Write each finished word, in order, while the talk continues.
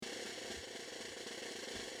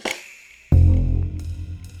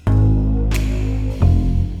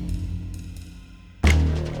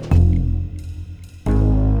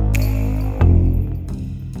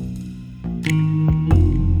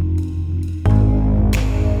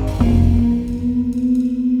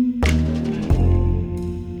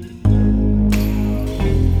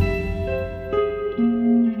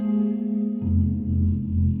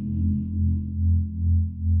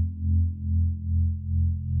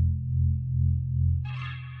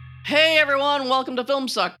Hey everyone, welcome to Film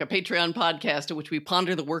Suck, a Patreon podcast in which we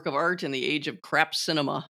ponder the work of art in the age of crap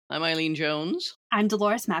cinema. I'm Eileen Jones. I'm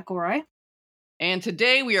Dolores McElroy. And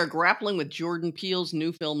today we are grappling with Jordan Peele's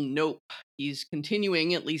new film, Nope. He's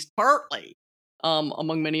continuing, at least partly,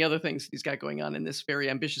 among many other things he's got going on in this very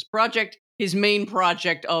ambitious project, his main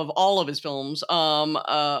project of all of his films,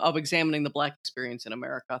 of examining the Black experience in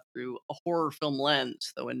America through a horror film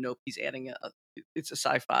lens, though in Nope he's adding it's a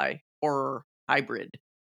sci-fi horror hybrid.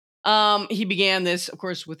 He began this, of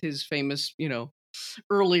course, with his famous,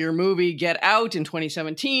 earlier movie Get Out in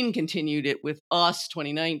 2017, continued it with Us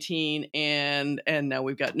 2019, and now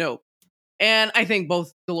we've got Nope. And I think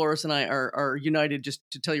both Dolores and I are united, just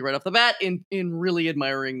to tell you right off the bat, in really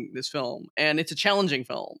admiring this film. And it's a challenging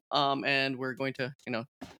film. And we're going to,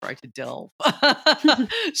 try to delve.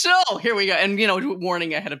 So here we go. And,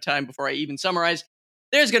 warning ahead of time before I even summarize.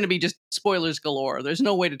 There's going to be just spoilers galore. There's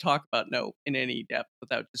no way to talk about Nope in any depth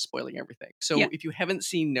without just spoiling everything. So if you haven't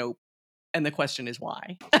seen Nope, and the question is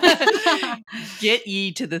why, get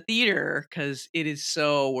ye to the theater, because it is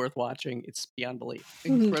so worth watching. It's beyond belief.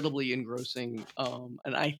 Incredibly engrossing.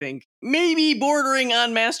 And I think maybe bordering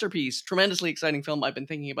on masterpiece. Tremendously exciting film. I've been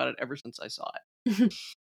thinking about it ever since I saw it.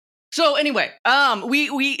 So anyway,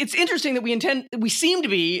 we it's interesting that we seem to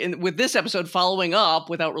be with this episode following up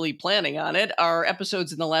without really planning on it, our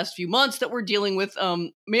episodes in the last few months that we're dealing with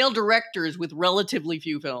male directors with relatively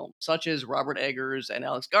few films, such as Robert Eggers and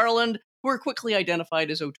Alex Garland, who are quickly identified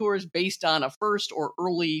as auteurs based on a first or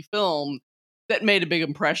early film that made a big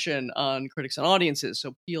impression on critics and audiences.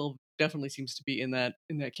 So Peele definitely seems to be in that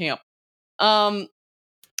camp.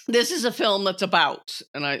 This is a film that's about,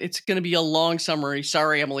 and it's going to be a long summary.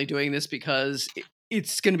 Sorry, I'm only doing this because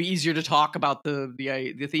it's going to be easier to talk about the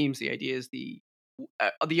themes, the ideas, the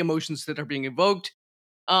emotions that are being evoked,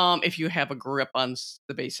 if you have a grip on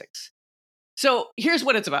the basics. So here's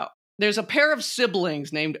what it's about. There's a pair of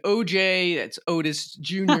siblings named OJ, that's Otis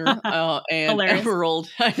Jr., and Hilarious. Emerald.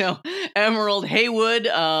 I know, Emerald Haywood.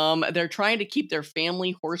 They're trying to keep their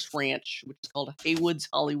family horse ranch, which is called Haywood's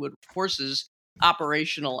Hollywood Horses,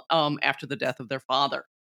 operational after the death of their father.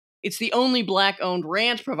 It's the only Black-owned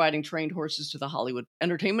ranch providing trained horses to the Hollywood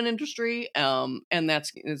entertainment industry, and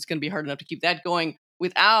it's going to be hard enough to keep that going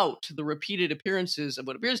without the repeated appearances of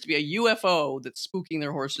what appears to be a UFO that's spooking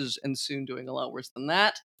their horses and soon doing a lot worse than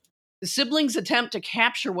that. The siblings attempt to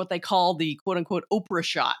capture what they call the quote-unquote Oprah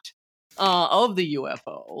shot of the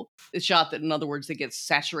UFO. The shot that, in other words, that gets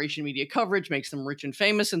saturation media coverage, makes them rich and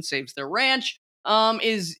famous, and saves their ranch,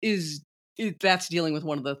 that's dealing with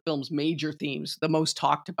one of the film's major themes, the most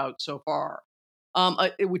talked about so far,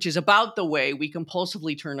 which is about the way we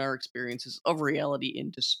compulsively turn our experiences of reality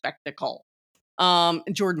into spectacle.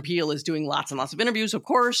 Jordan Peele is doing lots and lots of interviews, of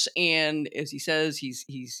course, and as he says, he's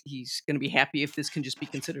going to be happy if this can just be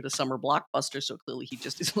considered a summer blockbuster. So clearly, he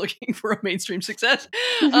just is looking for a mainstream success.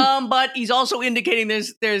 But he's also indicating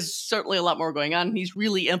there's certainly a lot more going on. And he's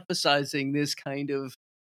really emphasizing this kind of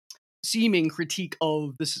seeming critique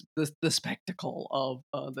of the spectacle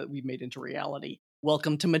of that we've made into reality.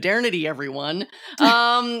 Welcome to modernity, everyone.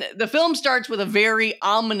 The film starts with a very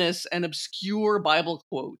ominous and obscure Bible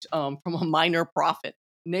quote from a minor prophet,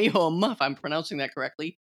 Nahum, if I'm pronouncing that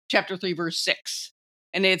correctly, chapter 3, verse 6.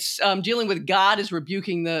 And it's dealing with God is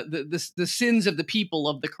rebuking the sins of the people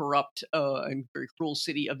of the corrupt and very cruel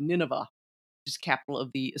city of Nineveh, which is capital of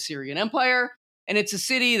the Assyrian Empire. And it's a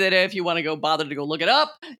city that, if you want to bother to go look it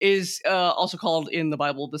up, is also called in the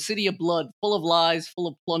Bible the city of blood, full of lies, full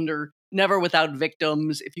of plunder, never without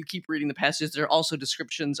victims. If you keep reading the passages, there are also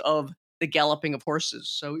descriptions of the galloping of horses.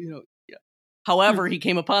 So, However, he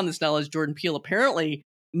came upon this knowledge. Jordan Peele apparently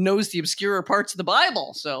knows the obscurer parts of the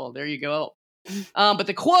Bible. So there you go. But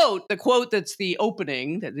the quote that's the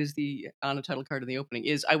opening, that is on a title card in the opening,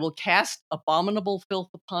 is, "I will cast abominable filth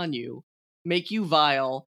upon you, make you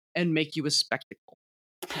vile, and make you a spectacle."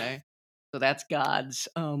 Okay, so that's God's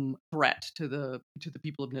threat to the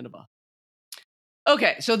people of Nineveh.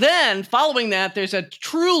 Okay, so then following that, there's a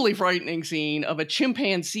truly frightening scene of a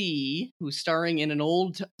chimpanzee who's starring in an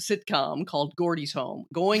old sitcom called Gordy's Home,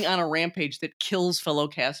 going on a rampage that kills fellow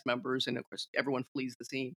cast members, and of course everyone flees the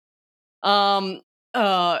scene. The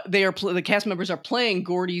cast members are playing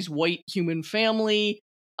Gordy's white human family.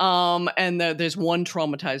 And there's one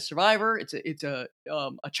traumatized survivor. It's a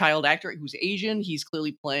child actor who's Asian. He's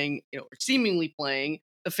clearly playing, or seemingly playing,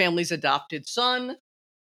 the family's adopted son,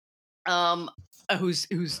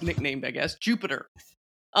 who's nicknamed, I guess, Jupiter.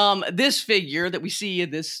 This figure that we see in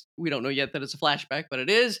this, we don't know yet that it's a flashback, but it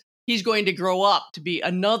is. He's going to grow up to be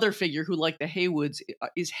another figure who, like the Haywoods,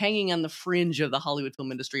 is hanging on the fringe of the Hollywood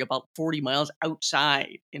film industry, about 40 miles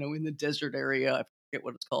outside, in the desert area. forget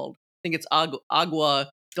what it's called. I think it's Agua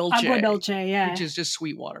Dulce. Agua Dulce, yeah. Which is just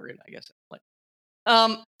sweet water, I guess.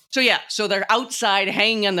 So they're outside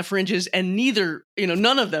hanging on the fringes, and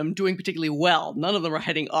none of them doing particularly well. None of them are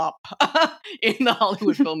heading up in the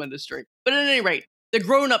Hollywood film industry. But at any rate, the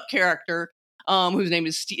grown-up character, whose name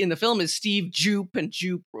is in the film is Steve Jupe, and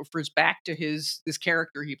Jupe refers back to this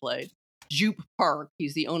character he played, Jupe Park.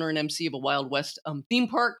 He's the owner and MC of a Wild West theme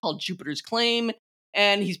park called Jupiter's Claim,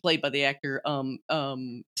 and he's played by the actor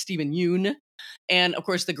Stephen Yeun. And of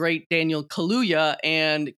course, the great Daniel Kaluuya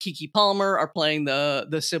and Keke Palmer are playing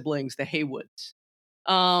the siblings, the Haywoods.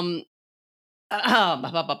 And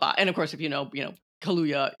of course, if you know,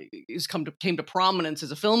 Kaluuya came to prominence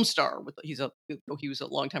as a film star. He was a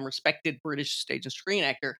longtime respected British stage and screen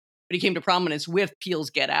actor, but he came to prominence with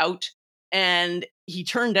Peele's Get Out, and he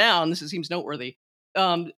turned down. This seems noteworthy.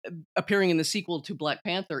 Appearing in the sequel to Black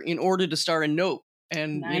Panther in order to star in Nope.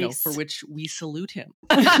 And, nice. For which we salute him.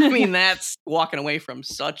 I mean, that's walking away from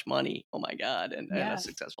such money. Oh, my God. And a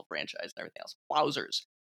successful franchise and everything else. Wowzers.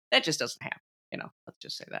 That just doesn't happen. Let's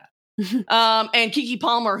just say that. And Keke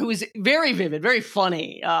Palmer, who is very vivid, very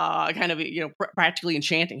funny, kind of, practically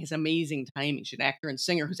enchanting. His amazing timing. She's an actor and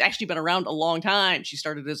singer who's actually been around a long time. She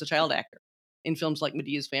started as a child actor in films like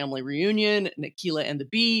Medea's Family Reunion, Nakila and the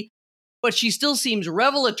Bee. But she still seems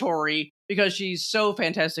revelatory because she's so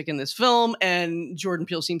fantastic in this film, and Jordan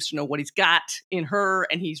Peele seems to know what he's got in her,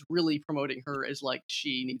 and he's really promoting her as like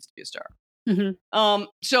she needs to be a star. Mm-hmm.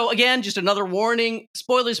 So again, just another warning: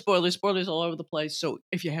 spoilers all over the place. So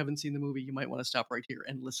if you haven't seen the movie, you might want to stop right here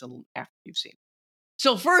and listen after you've seen it.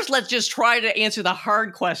 So first, let's just try to answer the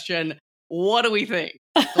hard question: what do we think?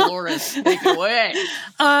 Dolores, take it away.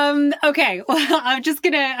 Okay. Well, I'm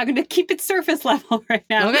gonna keep it surface level right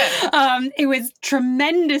now. Okay. It was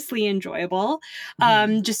tremendously enjoyable,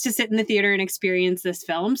 just to sit in the theater and experience this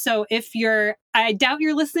film. So I doubt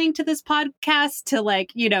you're listening to this podcast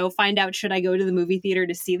to find out, should I go to the movie theater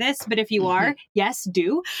to see this? But if you are, yes,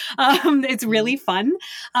 do. It's really fun.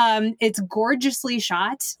 It's gorgeously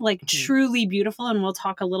shot, truly beautiful. And we'll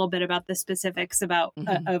talk a little bit about the specifics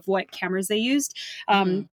of what cameras they used.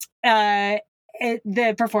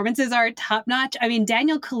 The performances are top notch. I mean,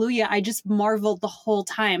 Daniel Kaluuya, I just marveled the whole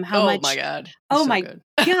time how much. Oh my God! Oh my God!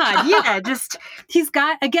 Yeah, just he's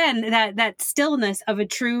got again that stillness of a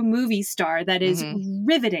true movie star that is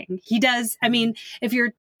riveting. He does. I mean, if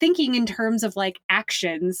you're thinking in terms of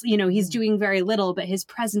actions, he's doing very little, but his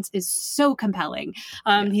presence is so compelling.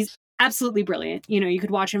 He's absolutely brilliant. You could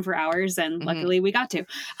watch him for hours, and luckily we got to.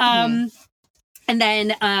 And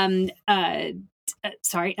then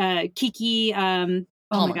Keke.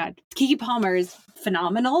 Oh Palmer. my God, Keke Palmer is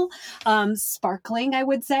phenomenal, sparkling, I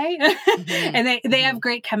would say, and they have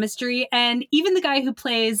great chemistry. And even the guy who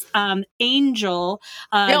plays Angel,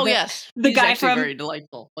 yes, the he's guy from very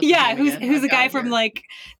delightful. Who's the guy from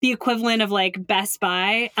the equivalent of Best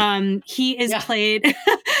Buy. He is played.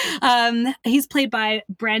 He's played by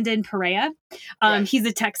Brandon Perea. Right. He's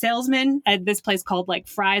a tech salesman at this place called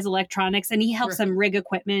Fry's Electronics, and he helps them rig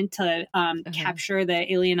equipment to capture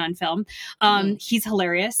the alien on film. He's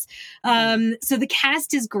hilarious. So the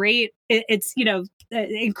cast is great. It's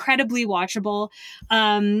incredibly watchable.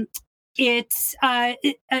 It gets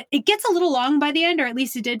a little long by the end, or at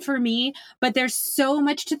least it did for me, but there's so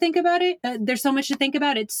much to think about it.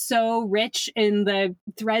 It's so rich in the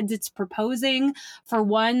threads it's proposing. For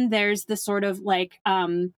one, there's the sort of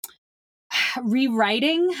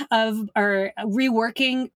rewriting or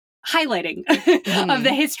reworking, highlighting of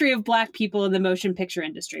the history of Black people in the motion picture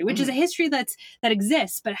industry, which is a history that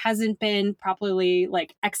exists but hasn't been properly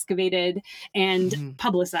excavated and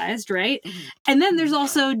publicized, right? And then there's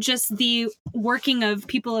also just the working of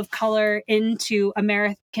people of color into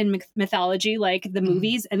American mythology, like the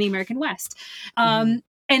movies and the American West. And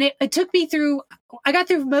it took me through, I got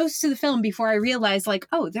through most of the film before I realized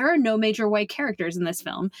there are no major white characters in this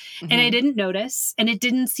film. And I didn't notice, and it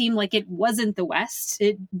didn't seem like it wasn't the West.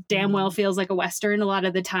 It damn well feels like a Western a lot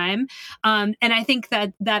of the time. And I think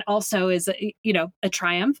that also is, a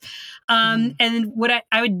triumph. And what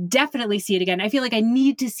I would definitely see it again. I feel like I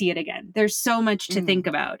need to see it again. There's so much to think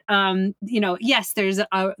about. Yes,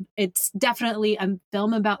 it's definitely a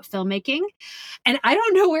film about filmmaking, and I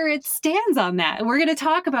don't know where it stands on that. We're going to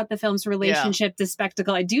talk about the film's relationship to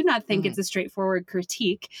spectacle. I do not think it's a straightforward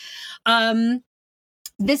critique.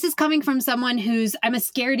 this is coming from someone I'm a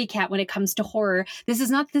scaredy cat when it comes to horror. This is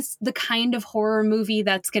not the kind of horror movie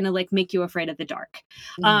that's going to like make you afraid of the dark.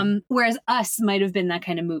 Whereas Us might have been that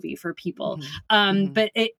kind of movie for people.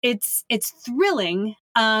 But it's thrilling.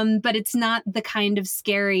 But it's not the kind of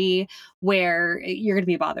scary where you're going to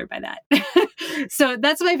be bothered by that. So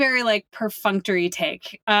that's my very like perfunctory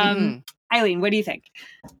take. Eileen, what do you think?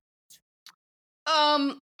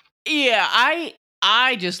 Yeah,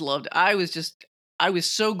 I just loved it. I was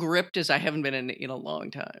so gripped as I haven't been in a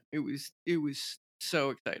long time. It was so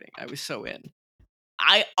exciting. I was so in.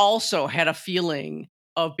 I also had a feeling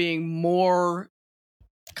of being more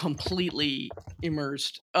completely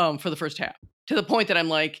immersed for the first half, to the point that I'm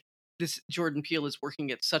like, this Jordan Peele is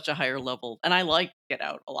working at such a higher level. And I like Get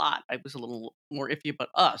Out a lot. I was a little more iffy about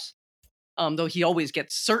Us, though he always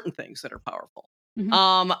gets certain things that are powerful.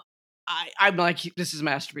 I'm like, this is a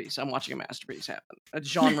masterpiece. I'm watching a masterpiece happen. A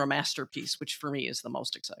genre masterpiece, which for me is the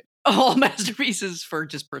most exciting. All masterpieces for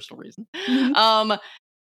just personal reasons. I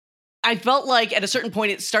felt like at a certain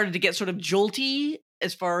point it started to get sort of jolty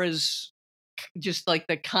as far as just like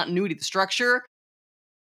the continuity, the structure.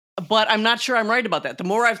 But I'm not sure I'm right about that. The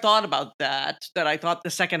more I've thought about that I thought the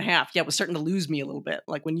second half, was starting to lose me a little bit.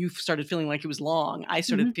 Like when you started feeling like it was long, I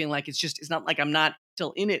started feeling like it's not like I'm not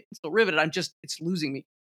still in it, still riveted. It's losing me.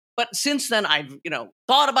 But since then, I've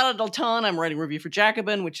thought about it a ton. I'm writing a review for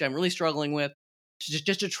Jacobin, which I'm really struggling with,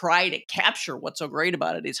 just to try to capture what's so great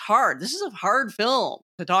about it. It's hard. This is a hard film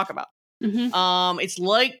to talk about. It's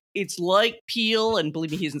like Peele, and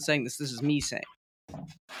believe me, he isn't saying this. This is me saying.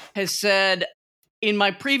 Has said in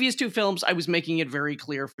my previous two films, I was making it very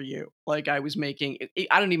clear for you. Like I was making it,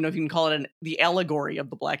 I don't even know if you can call it the allegory of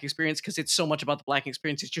the Black experience, because it's so much about the Black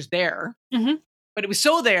experience. It's just there. But it was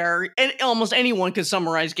so there, and almost anyone could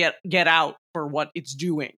summarize Get Out for what it's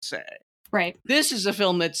doing, say. Right. This is a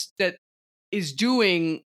film that is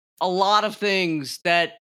doing a lot of things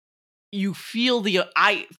that you feel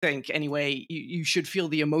I think, anyway, you should feel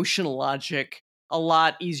the emotional logic a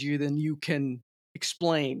lot easier than you can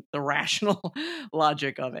explain the rational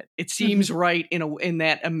logic of it. It seems right in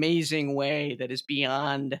that amazing way that is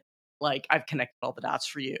beyond, like, I've connected all the dots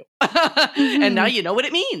for you. And now you know what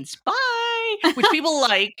it means. Bye! Which people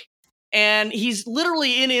like. And he's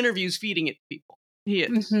literally in interviews feeding it to people. He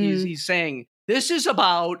is. He's saying, this is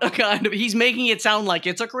about a kind of, he's making it sound like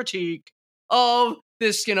it's a critique of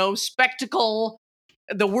this, spectacle,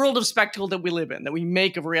 the world of spectacle that we live in, that we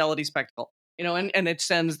make of reality spectacle. And it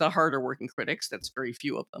sends the harder working critics, that's very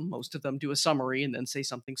few of them. Most of them do a summary and then say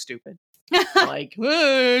something stupid. Like,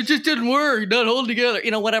 it just didn't work, not hold together.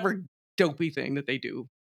 Whatever dopey thing that they do.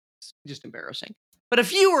 It's just embarrassing. But a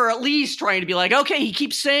few are at least trying to be like, okay, he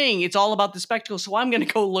keeps saying it's all about the spectacle, so I'm going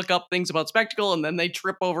to go look up things about spectacle, and then they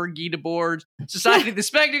trip over Guy Debord's Society of the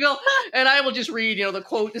Spectacle, and I will just read, the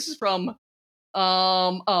quote. This is from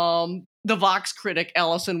the Vox critic,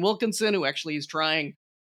 Alison Wilkinson, who actually is trying.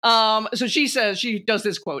 So she says, she does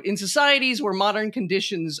this quote: in societies where modern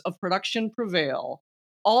conditions of production prevail,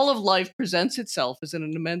 all of life presents itself as an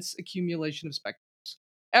immense accumulation of spectacles.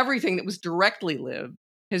 Everything that was directly lived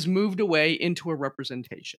has moved away into a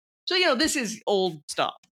representation. So, this is old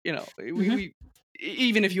stuff. We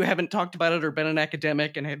even if you haven't talked about it or been an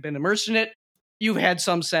academic and have been immersed in it, you've had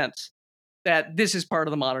some sense that this is part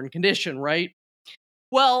of the modern condition, right?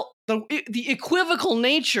 Well, the equivocal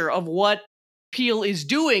nature of what Peele is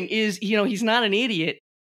doing is, he's not an idiot.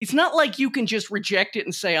 It's not like you can just reject it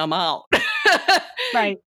and say, I'm out.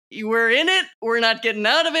 Right. We're in it. We're not getting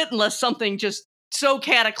out of it unless something just so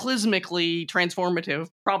cataclysmically transformative,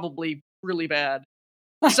 probably really bad,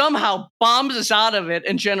 somehow bombs us out of it,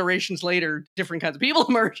 and generations later, different kinds of people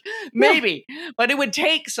emerge. Maybe. But it would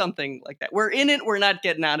take something like that. We're in it. We're not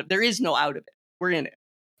getting out of it. There is no out of it. We're in it.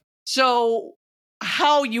 So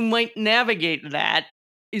how you might navigate that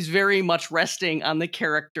is very much resting on the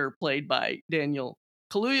character played by Daniel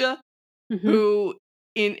Kaluuya, who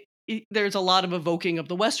there's a lot of evoking of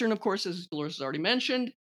the Western, of course, as Dolores has already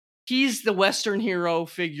mentioned. He's the Western hero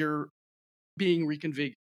figure being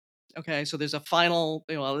reconfigured. Okay, so there's a final,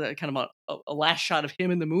 kind of a last shot of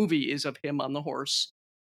him in the movie is of him on the horse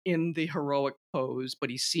in the heroic pose, but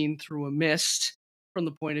he's seen through a mist from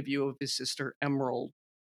the point of view of his sister Emerald.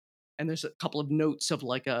 And there's a couple of notes of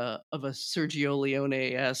like a Sergio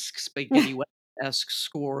Leone-esque, Spaghetti Western-esque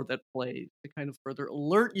score that plays to kind of further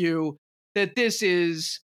alert you that this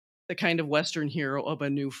is the kind of Western hero of a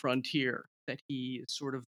new frontier that he is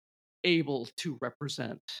sort of able to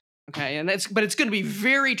represent. Okay, but it's going to be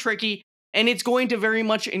very tricky, and it's going to very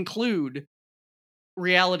much include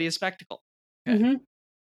reality as spectacle. Okay?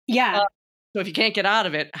 Yeah. So if you can't get out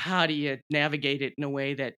of it, how do you navigate it in a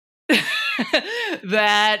way that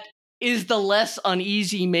that is the less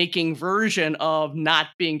uneasy making version of not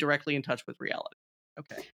being directly in touch with reality.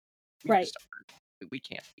 Okay. Right. We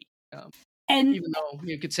can't be. And even though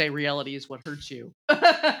you could say reality is what hurts you,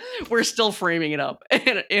 we're still framing it up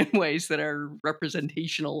in ways that are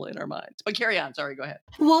representational in our minds. But carry on. Sorry, go ahead.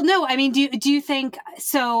 well, no, I mean, do you think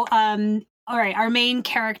so? All right, our main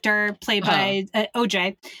character, played by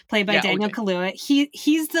OJ, played by Daniel Kaluuya,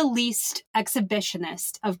 he's the least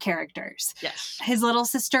exhibitionist of characters. Yes. His little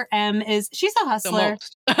sister M she's a hustler.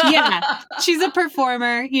 Yeah, she's a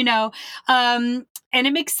performer, you know. And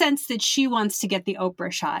it makes sense that she wants to get the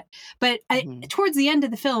Oprah shot. But towards the end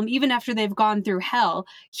of the film, even after they've gone through hell,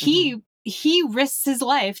 he risks his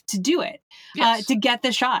life to do it, to get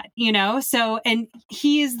the shot, you know? So, and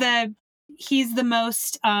he's the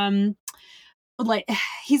most, like,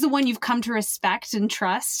 he's the one you've come to respect and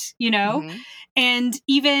trust, you know? And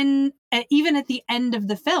even at the end of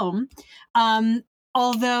the film,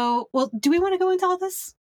 although, well, do we want to go into all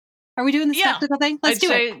this? Are we doing the spectacle thing? Let's do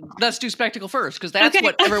it. Let's do spectacle first, because that's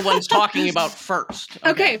what everyone's talking about first.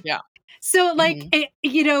 Okay. Yeah. So, like,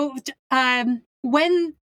 you know,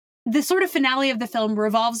 when the sort of finale of the film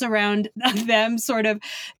revolves around them sort of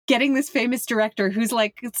getting this famous director who's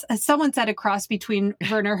like, someone said a cross between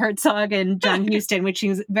Werner Herzog and John Huston, which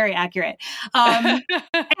seems very accurate.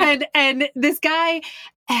 And this guy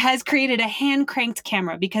has created a hand-cranked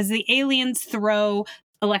camera because the aliens throw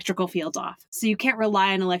electrical fields off. So you can't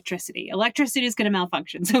rely on electricity. Electricity is going to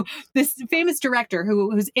malfunction. So this famous director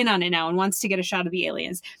who's in on it now and wants to get a shot of the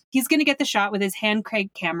aliens, he's going to get the shot with his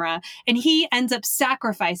hand-cranked camera, and he ends up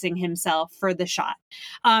sacrificing himself for the shot.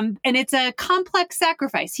 And it's a complex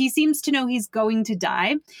sacrifice. He seems to know he's going to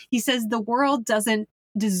die. He says the world doesn't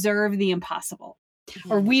deserve the impossible.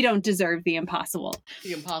 Or we don't deserve the impossible.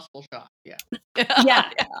 The impossible shot, yeah. Yeah.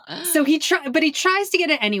 So he tries to get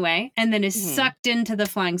it anyway, and then is sucked into the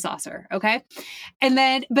flying saucer. Okay, and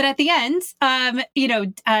then, but at the end, you know,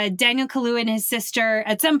 Daniel Kaluuya and his sister,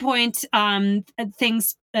 at some point,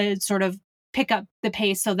 things sort of pick up the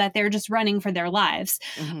pace so that they're just running for their lives.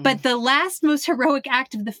 But the last most heroic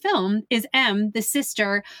act of the film is M, the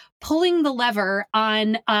sister, pulling the lever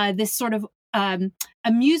on this sort of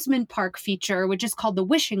amusement park feature, which is called the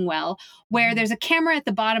Wishing Well, where there's a camera at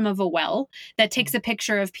the bottom of a well that takes a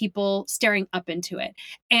picture of people staring up into it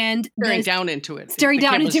and staring down into it. Sorry, the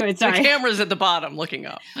camera's at the bottom looking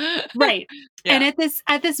up. Right. Yeah. And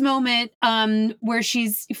at this moment, where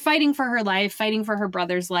she's fighting for her life, fighting for her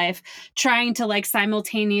brother's life, trying to like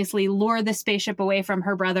simultaneously lure the spaceship away from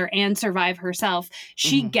her brother and survive herself,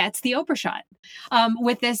 she gets the Oprah shot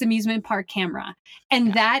with this amusement park camera,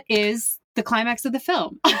 and that is the climax of the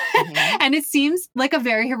film. And it seems like a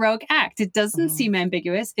very heroic act. It doesn't seem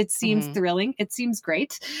ambiguous. It seems thrilling. It seems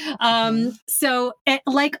great. So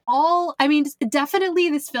definitely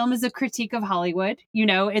this film is a critique of Hollywood. You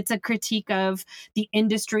know, it's a critique of the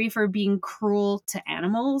industry for being cruel to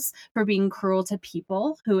animals, for being cruel to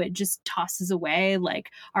people who it just tosses away, like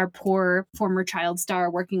our poor former child star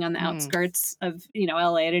working on the outskirts of, you know,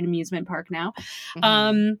 LA at an amusement park now.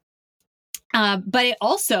 But it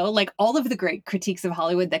also, like all of the great critiques of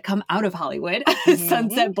Hollywood that come out of Hollywood,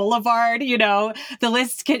 Sunset Boulevard, you know, the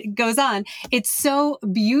list goes on. It's so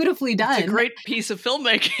beautifully done. It's a great piece of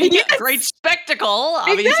filmmaking. Yes. Great spectacle,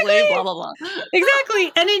 obviously, exactly. blah, blah, blah.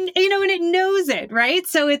 Exactly. And it knows it, right?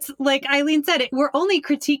 So it's like Eileen said, we're only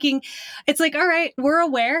critiquing. It's like, all right, we're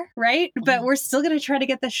aware, right? But we're still going to try to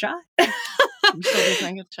get the shot. I'm still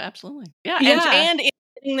doing it, absolutely. Yeah. And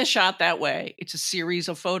getting the shot that way, it's a series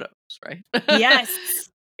of photos, right? Yes.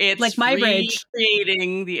 It's like Muybridge,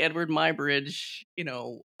 creating the Edward Muybridge, you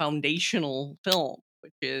know, foundational film,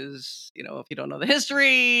 which is, you know, if you don't know the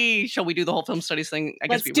history, shall we do the whole film studies thing? I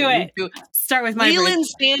guess we do it. Start with Muybridge. Leland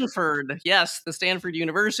Stanford, yes, the Stanford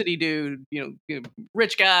University dude, you know,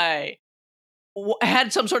 rich guy,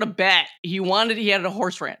 had some sort of bet. He had a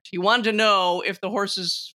horse ranch. He wanted to know if the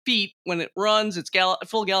horse's feet, when it runs, it's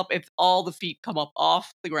full gallop, if all the feet come up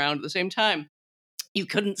off the ground at the same time. You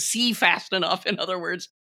couldn't see fast enough, in other words,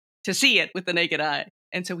 to see it with the naked eye.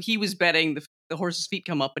 And so he was betting the horse's feet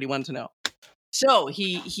come up, but he wanted to know. So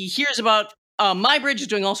he hears about Muybridge is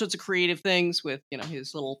doing all sorts of creative things with, you know,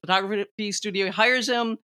 his little photography studio. He hires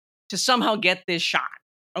him to somehow get this shot.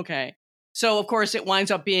 Okay. So, of course, it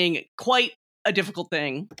winds up being quite a difficult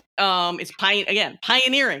thing. It's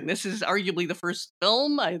pioneering. This is arguably the first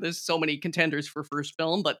film. There's so many contenders for first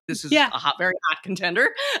film, but this is very hot contender.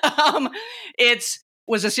 It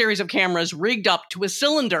was a series of cameras rigged up to a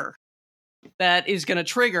cylinder. that is going to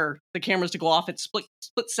trigger the cameras to go off at split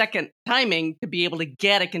second timing to be able to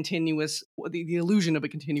get a continuous, the illusion of a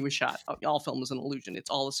continuous shot. All film is an illusion. It's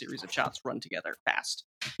all a series of shots run together fast.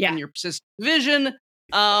 Yeah. And your persistent vision,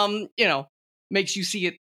 makes you see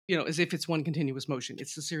it, as if it's one continuous motion.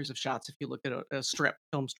 It's a series of shots if you look at a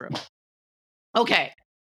film strip. Okay.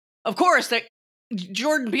 Of course, that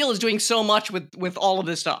Jordan Peele is doing so much with all of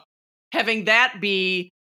this stuff. Having that be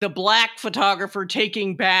the black photographer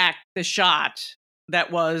taking back the shot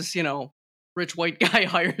that was, rich white guy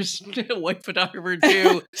hires a white photographer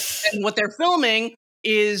too. And what they're filming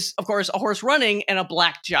is, of course, a horse running and a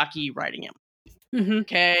black jockey riding him. Mm-hmm.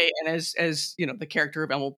 Okay, and as the character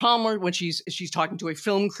of Emerald Palmer, when she's talking to a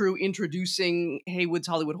film crew introducing Heywood's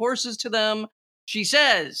Hollywood Horses to them, she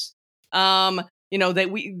says,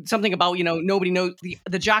 that something about, nobody knows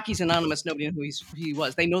the jockey's anonymous. Nobody knows who he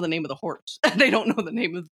was. They know the name of the horse. They don't know the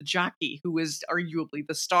name of the jockey, who is arguably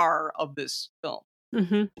the star of this film.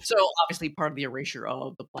 Mm-hmm. So obviously part of the erasure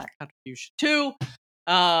of the black contribution to,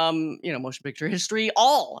 motion picture history,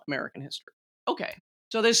 all American history. Okay.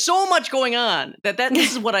 So there's so much going on that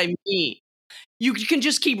this is what I mean. You can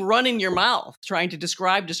just keep running your mouth trying to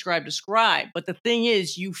describe. But the thing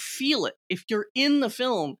is, you feel it. If you're in the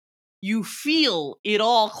film, you feel it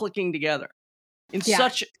all clicking together in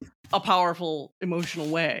such a powerful emotional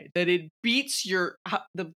way that it beats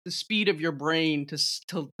the speed of your brain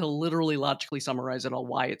to literally logically summarize it all,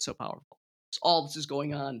 why it's so powerful. So all this is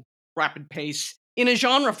going on rapid pace in a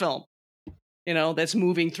genre film, that's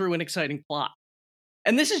moving through an exciting plot.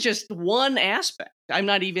 And this is just one aspect. I'm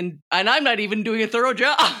not even doing a thorough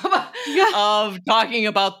job of talking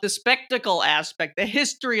about the spectacle aspect, the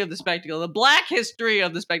history of the spectacle, the black history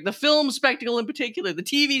of the spectacle, the film spectacle in particular, the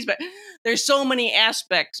TV spectacle. There's so many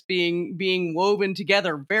aspects being woven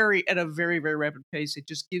together at a very, very rapid pace.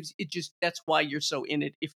 That's why you're so in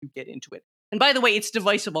it if you get into it. And by the way, it's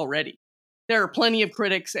divisive already. There are plenty of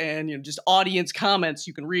critics and just audience comments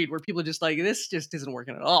you can read where people are just like, this just isn't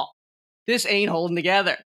working at all. This ain't holding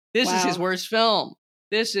together. This is his worst film.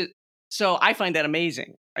 So I find that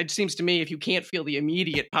amazing. It seems to me if you can't feel the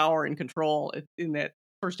immediate power and control in that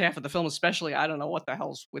first half of the film, especially, I don't know what the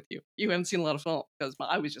hell's with you. You haven't seen a lot of film because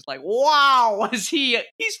I was just like, wow,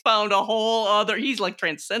 he's found a whole other, he's like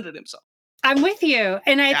transcended himself. I'm with you.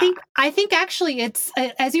 And I think actually it's,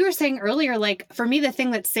 as you were saying earlier, like for me, the thing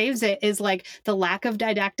that saves it is like the lack of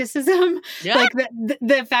didacticism, like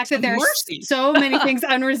the fact that there's so many things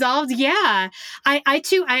unresolved. Yeah.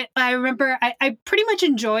 I remember I pretty much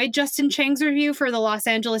enjoyed Justin Chang's review for the Los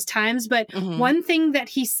Angeles Times, but one thing that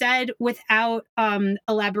he said without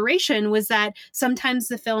elaboration was that sometimes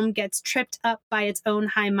the film gets tripped up by its own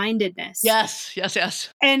high-mindedness. Yes.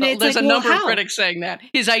 And it's there's like, a number of critics saying that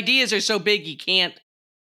his ideas are so big he can't,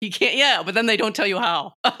 but then they don't tell you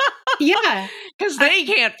how. Yeah. Because they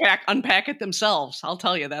can't unpack it themselves. I'll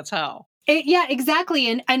tell you, that's how. Yeah, exactly.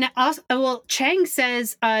 And also, Chang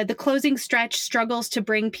says the closing stretch struggles to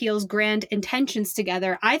bring Peele's grand intentions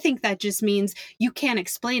together. I think that just means you can't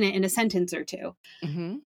explain it in a sentence or two.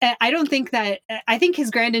 Mm-hmm. I don't think that, I think his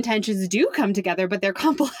grand intentions do come together, but they're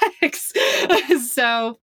complex.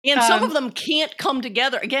 So. And some of them can't come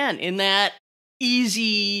together, again, in that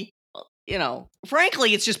easy,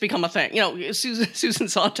 frankly, it's just become a thing. Susan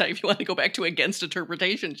Sontag, if you want to go back to Against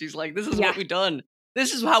Interpretation, she's like, this is what we've done.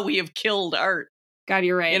 This is how we have killed art. God,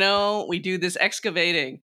 you're right. We do this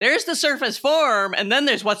excavating. There's the surface form, and then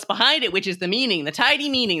there's what's behind it, which is the meaning, the tidy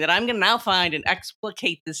meaning that I'm going to now find and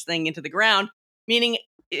explicate this thing into the ground. Meaning,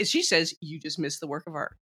 as she says, you just miss the work of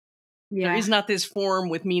art. Yeah. There is not this form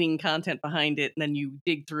with meaning content behind it, and then you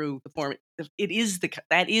dig through the form.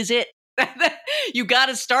 That is it. You got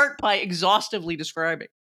to start by exhaustively describing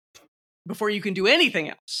before you can do anything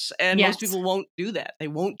else. And most people won't do that. They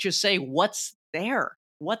won't just say, what's there?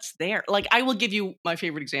 What's there? Like, I will give you my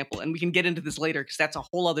favorite example, and we can get into this later because that's a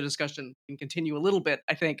whole other discussion. We can continue a little bit,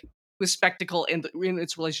 I think, with spectacle and in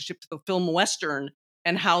its relationship to the film Western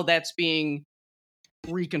and how that's being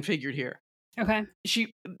reconfigured here. Okay.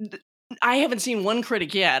 I haven't seen one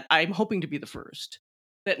critic yet, I'm hoping to be the first,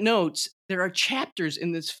 that notes there are chapters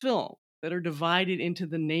in this film that are divided into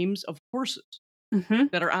the names of horses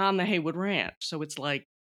that are on the Heywood Ranch. So it's like,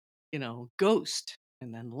 Ghost,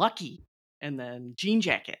 and then Lucky, and then Jean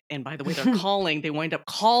Jacket. And by the way, they wind up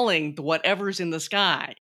calling the whatever's in the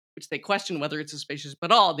sky, which they question whether it's a spaceship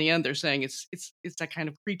at all. In the end, they're saying it's that kind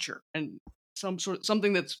of creature and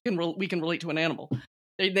something we can relate to an animal.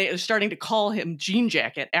 They are starting to call him Jean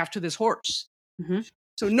Jacket after this horse. Mm-hmm.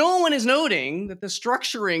 So no one is noting that the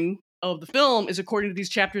structuring of the film is according to these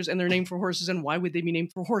chapters and they're named for horses. And why would they be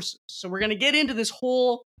named for horses? So we're going to get into this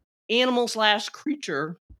whole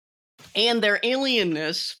animal/creature and their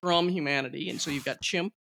alienness from humanity. And so you've got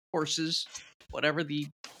chimp, horses, whatever the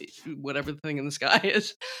thing in the sky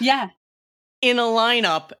is. Yeah. In a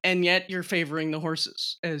lineup, and yet you're favoring the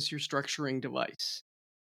horses as your structuring device.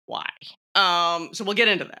 Why? So we'll get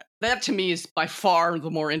into that. That to me is by far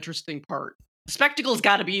the more interesting part. The spectacle's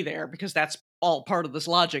got to be there because that's all part of this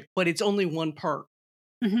logic, but it's only one part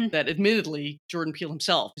that admittedly Jordan Peele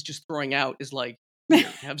himself is just throwing out is like,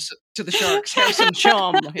 to the sharks, have some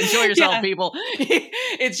chum, enjoy yourself, people.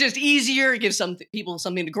 It's just easier. It gives some people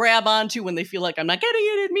something to grab onto when they feel like I'm not getting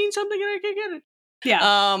it. It means something and I can't get it.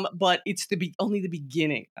 Yeah. But it's only the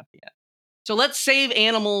beginning, not the end. So let's save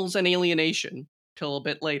animals and alienation till a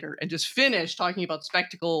bit later and just finish talking about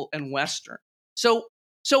spectacle and Western. So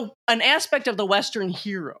an aspect of the Western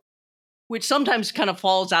hero, which sometimes kind of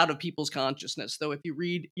falls out of people's consciousness, though, if you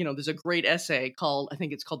read, there's a great essay called, I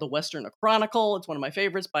think it's called The Western, a Chronicle. It's one of my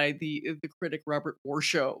favorites by the critic Robert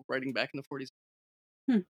Warshaw, writing back in the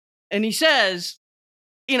 40s. And he says,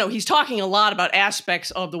 he's talking a lot about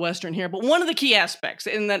aspects of the Western here, but one of the key aspects,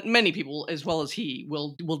 and that many people, as well as he,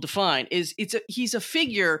 will define, is he's a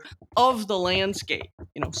figure of the landscape.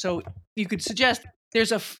 So you could suggest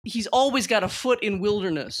he's always got a foot in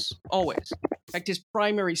wilderness, always. In fact, his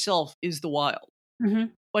primary self is the wild.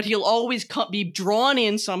 But he'll always be drawn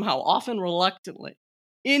in somehow, often reluctantly,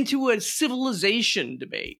 into a civilization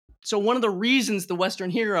debate. So one of the reasons the Western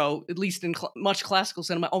hero, at least in much classical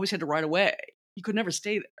cinema, always had to ride away. He could never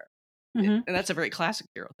stay there. And that's a very classic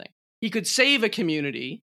hero thing. He could save a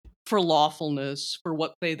community for lawfulness, for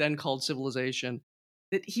what they then called civilization,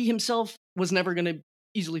 that he himself was never going to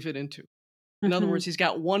easily fit into. In other words, he's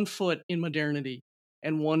got one foot in modernity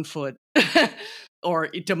and one foot or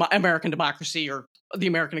American democracy or the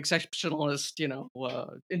American exceptionalist,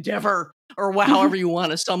 endeavor, or however you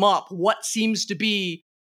want to sum up what seems to be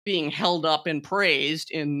being held up and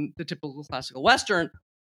praised in the typical classical Western.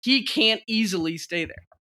 He can't easily stay there.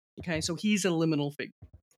 Okay, so he's a liminal figure.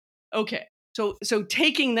 Okay, so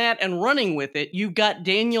taking that and running with it, you've got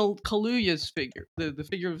Daniel Kaluuya's figure, the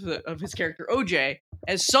figure of his character OJ,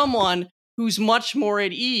 as someone who's much more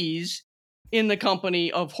at ease in the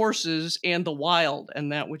company of horses and the wild,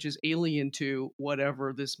 and that which is alien to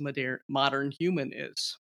whatever this modern human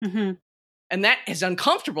is. And that is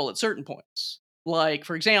uncomfortable at certain points. Like,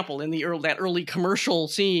 for example, in that early commercial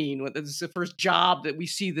scene, this is the first job that we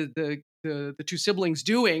see the two siblings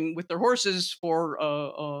doing with their horses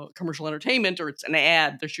for commercial entertainment, or it's an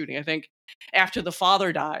ad they're shooting, I think, after the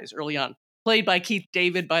father dies early on. Played by Keith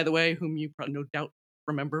David, by the way, whom you probably no doubt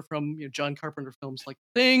remember from John Carpenter films like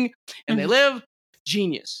The Thing and They Live.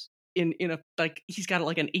 Genius. In a he's got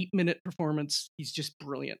like an 8-minute performance. He's just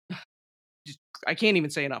brilliant. I can't even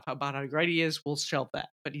say enough about how great he is. We'll shelve that,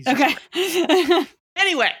 but he's okay.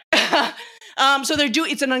 Anyway, so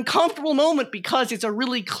it's an uncomfortable moment because it's a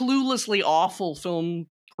really cluelessly awful film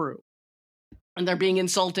crew, and they're being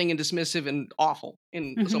insulting and dismissive and awful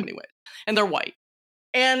in so many ways, and they're white.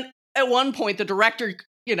 And at one point, the director,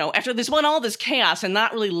 after all this chaos and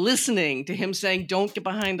not really listening to him saying, "Don't get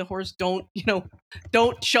behind the horse, don't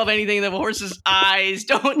shove anything in the horse's eyes,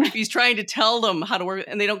 he's trying to tell them how to work,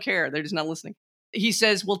 and they don't care. They're just not listening. He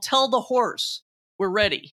says, "Well, tell the horse we're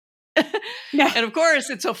ready." And of course,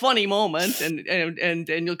 it's a funny moment, and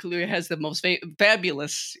Daniel Kaluuya has the most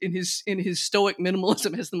fabulous in his stoic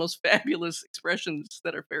minimalism, has the most fabulous expressions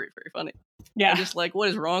that are very, very funny. Yeah, I'm just like, what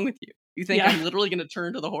is wrong with you? You think I'm literally going to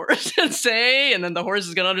turn to the horse and say, and then the horse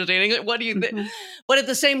is going to understand it? What do you think? But at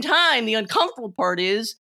the same time, the uncomfortable part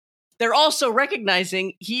is they're also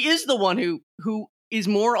recognizing he is the one who is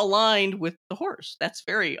more aligned with the horse. That's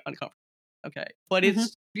very uncomfortable. Okay, but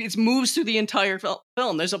it moves through the entire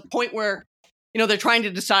film. There's a point where they're trying to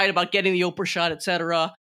decide about getting the Oprah shot,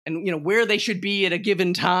 etc., and where they should be at a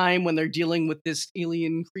given time when they're dealing with this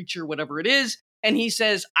alien creature, whatever it is. And he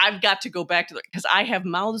says, "I've got to go back to because I have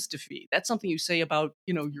mouths to feed." That's something you say about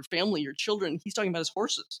your family, your children. He's talking about his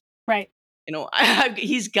horses, right?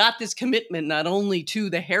 He's got this commitment not only to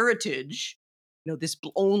the heritage, this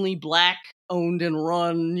only Black owned and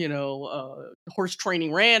run, horse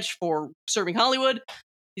training ranch for serving Hollywood.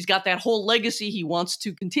 He's got that whole legacy he wants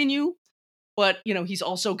to continue, but he's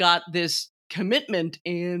also got this commitment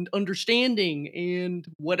and understanding and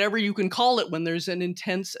whatever you can call it when there's an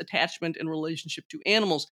intense attachment and relationship to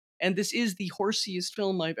animals. And this is the horsiest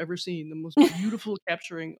film I've ever seen. The most beautiful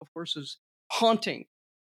capturing of horses, haunting,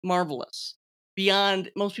 marvelous.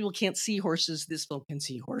 Beyond, most people can't see horses. This film can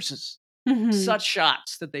see horses. Such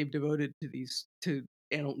shots that they've devoted to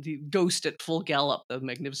the ghost at full gallop, the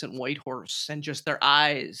magnificent white horse, and just their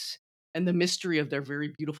eyes and the mystery of their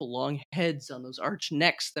very beautiful long heads on those arched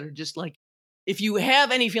necks that are just like if you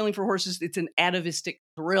have any feeling for horses, it's an atavistic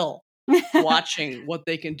thrill watching what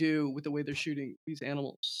they can do with the way they're shooting these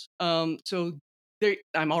animals. So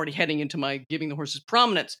I'm already heading into my giving the horses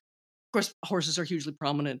prominence. Of course, horses are hugely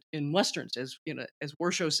prominent in westerns, as as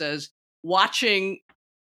Warshow says. Watching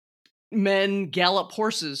men gallop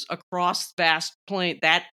horses across vast plain,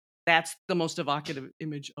 that's the most evocative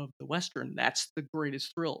image of the western. That's the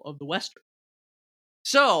greatest thrill of the western.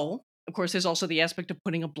 So, of course, there's also the aspect of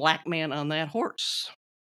putting a black man on that horse,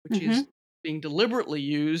 which is being deliberately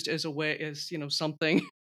used as a way, as something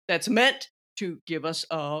that's meant to give us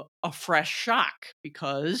a fresh shock.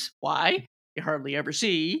 Because why? You hardly ever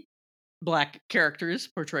see black characters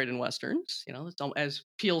portrayed in westerns. As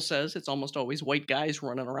Peele says, it's almost always white guys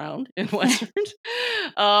running around in westerns.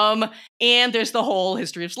 And there's the whole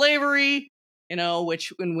history of slavery, in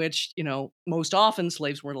which most often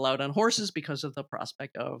slaves weren't allowed on horses because of the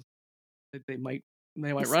prospect of that they might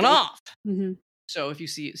run off. So if you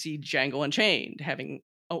see Django Unchained, having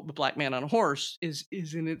a black man on a horse is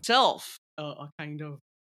in itself a kind of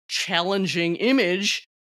challenging image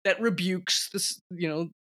that rebukes this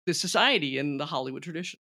the society and the Hollywood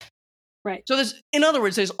tradition. Right. So in other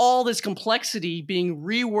words, there's all this complexity being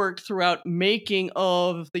reworked throughout making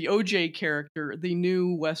of the OJ character the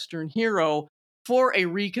new Western hero for a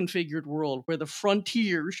reconfigured world where the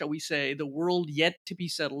frontier, shall we say, the world yet to be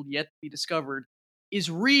settled, yet to be discovered, is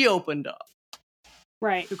reopened up.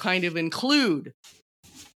 Right. To kind of include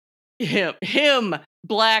him,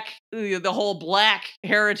 black, the whole black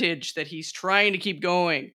heritage that he's trying to keep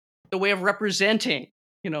going, the way of representing,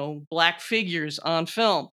 black figures on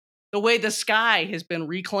film, the way the sky has been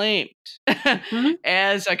reclaimed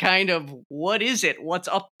as a kind of, what is it? What's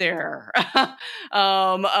up there?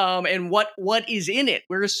 And what is in it?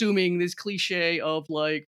 We're assuming this cliche of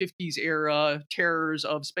like 50s era terrors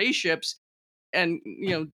of spaceships, and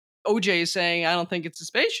OJ is saying, I don't think it's a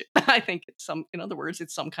spaceship. I think it's in other words,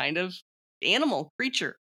 it's some kind of animal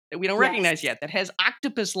creature that we don't recognize yet, that has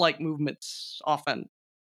octopus-like movements often,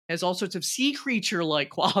 has all sorts of sea creature-like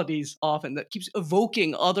qualities often, that keeps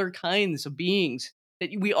evoking other kinds of beings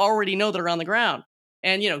that we already know that are on the ground.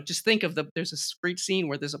 And, just think of there's a great scene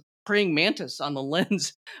where there's a praying mantis on the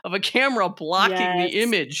lens of a camera blocking the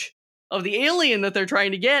image of the alien that they're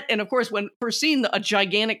trying to get. And of course, when first seen, a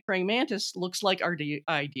gigantic praying mantis looks like our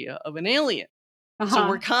idea of an alien. So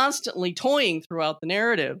we're constantly toying throughout the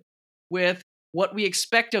narrative with what we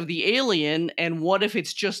expect of the alien, and what if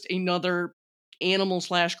it's just another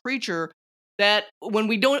animal/creature that, when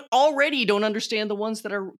we don't understand the ones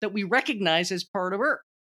that we recognize as part of Earth,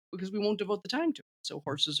 because we won't devote the time to it. So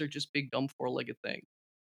horses are just big, dumb, four-legged things.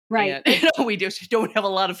 Right. And we just don't have a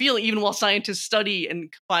lot of feeling, even while scientists study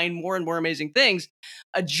and find more and more amazing things.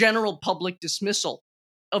 A general public dismissal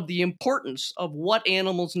of the importance of what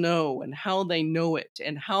animals know and how they know it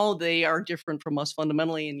and how they are different from us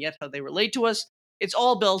fundamentally, and yet how they relate to us. It's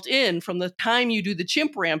all built in from the time you do the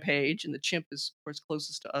chimp rampage, and the chimp is, of course,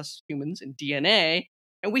 closest to us humans in DNA,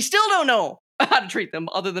 and we still don't know how to treat them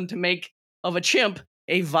other than to make of a chimp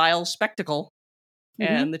a vile spectacle.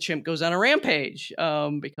 And the chimp goes on a rampage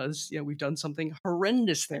because we've done something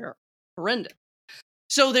horrendous there. Horrendous.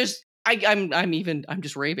 So I'm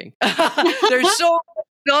just raving. There's so much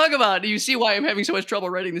to talk about. You see why I'm having so much trouble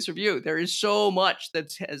writing this review. There is so much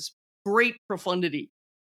that has great profundity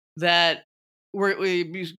that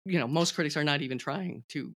most critics are not even trying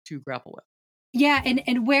to grapple with. Yeah,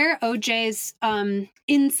 and where OJ's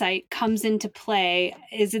insight comes into play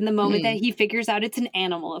is in the moment that he figures out it's an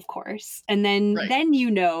animal, of course. And then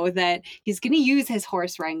that he's going to use his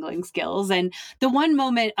horse wrangling skills. And the one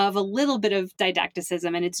moment of a little bit of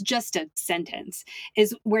didacticism, and it's just a sentence,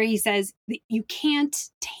 is where he says, you can't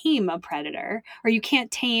tame a predator, or you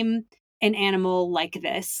can't tame an animal like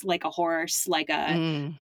this, like a horse, like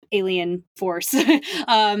a alien force.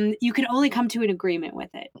 You can only come to an agreement with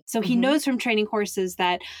it. So he knows from training horses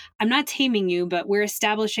that I'm not taming you, but we're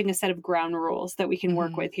establishing a set of ground rules that we can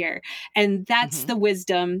work with here. And that's the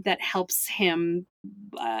wisdom that helps him,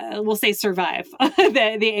 we'll say, survive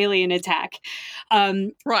the alien attack.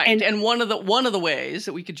 Right. And one of the ways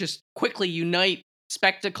that we could just quickly unite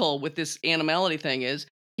spectacle with this animality thing is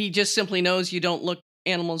he just simply knows you don't look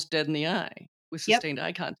animals dead in the eye with sustained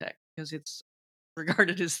eye contact, because it's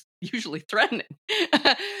regarded as usually threatening,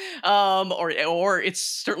 or it's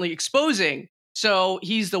certainly exposing. So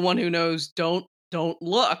he's the one who knows don't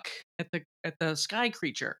look at the sky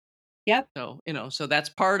creature. Yep. So so that's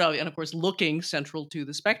part of it. And of course, looking central to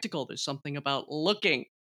the spectacle. There's something about looking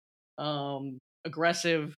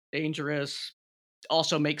aggressive, dangerous,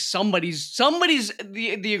 also makes somebody's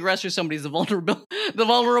the aggressor, somebody's the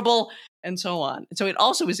vulnerable, and so on. And so it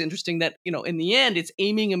also is interesting that, in the end, it's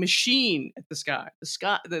aiming a machine at the sky.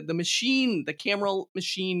 The machine, the camera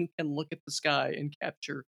machine can look at the sky and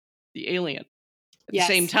capture the alien. At the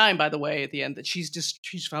same time, by the way, at the end, that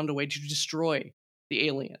she's found a way to destroy the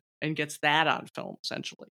alien and gets that on film,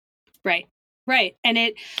 essentially. Right.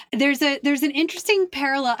 And there's an interesting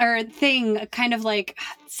parallel or thing, kind of like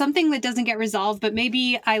something that doesn't get resolved, but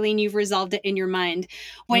maybe, Eileen, you've resolved it in your mind.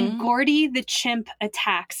 When Gordy the chimp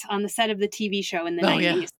attacks on the set of the TV show in the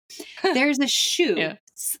 90s, there's a shoe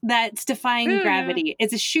that's defying gravity.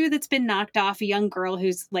 It's a shoe that's been knocked off a young girl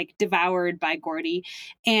who's like devoured by Gordy,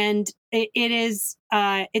 and it's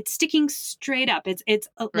sticking straight up. It's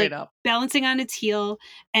like up, balancing on its heel,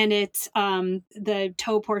 and it's the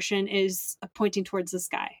toe portion is pointing towards the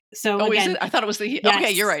sky. So again, is it? I thought it was the heel. Yes.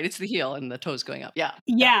 Okay, you're right. It's the heel and the toe's going up.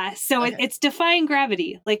 Yeah. So it's defying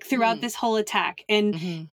gravity like throughout this whole attack,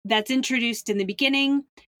 and that's introduced in the beginning.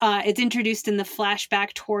 It's introduced in the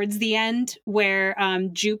flashback towards the end, where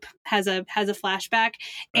Jupe has a flashback,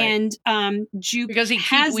 and Jupe, because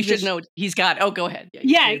we should know he's got. Oh, go ahead.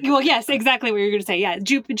 Well, yes, exactly what you're going to say. Yeah,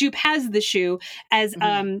 Jupe has the shoe as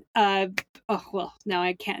oh, well, now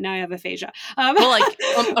I can't. Now I have aphasia. Like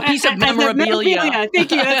a piece of memorabilia.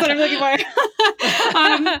 Thank you. That's what I'm looking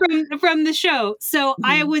for. From the show. So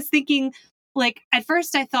I was thinking, like, at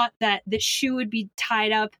first I thought that the shoe would be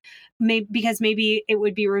tied up, because maybe it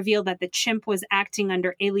would be revealed that the chimp was acting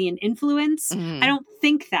under alien influence. I don't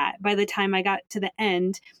think that by the time I got to the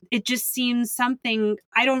end. It just seems something,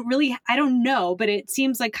 I don't know, but it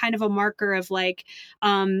seems like kind of a marker of like,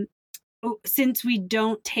 since we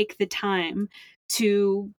don't take the time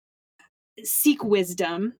to seek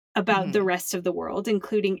wisdom about the rest of the world,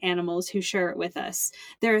 including animals who share it with us,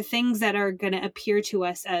 there are things that are going to appear to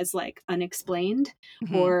us as like unexplained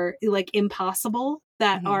or like impossible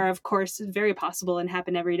that are, of course, very possible and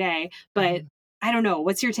happen every day. But I don't know.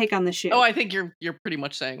 What's your take on the shoe? Oh, I think you're pretty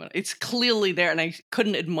much saying it. It's clearly there, and I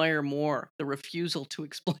couldn't admire more the refusal to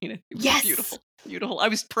explain it. It was beautiful. Beautiful. I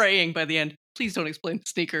was praying by the end, please don't explain the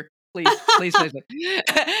sneaker. Please.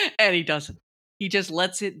 And he doesn't. He just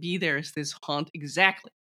lets it be there as this haunt. Exactly.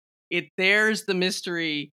 There's the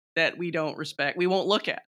mystery that we don't respect. We won't look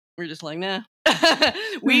at. We're just like, nah.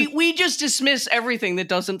 We just dismiss everything that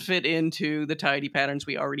doesn't fit into the tidy patterns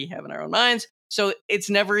we already have in our own minds. So it's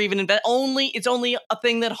never even it's only a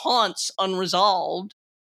thing that haunts unresolved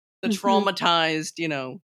the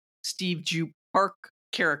traumatized, Steve Jupe Park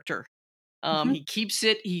character. He keeps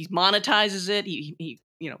it. He monetizes it. He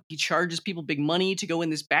charges people big money to go in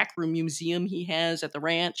this backroom museum he has at the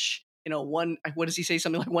ranch. What does he say?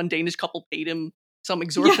 Something like one Danish couple paid him some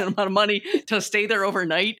exorbitant amount of money to stay there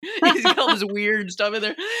overnight. He's got all this weird stuff in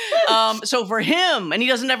there. So for him, and he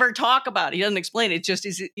doesn't ever talk about it. He doesn't explain it. It just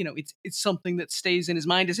is, it's something that stays in his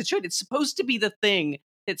mind as it should. It's supposed to be the thing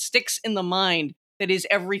that sticks in the mind that is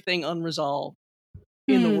everything unresolved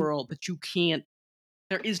in the world that you can't,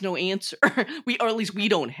 there is no answer. Or at least we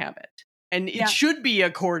don't have it. And it should be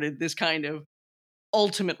accorded this kind of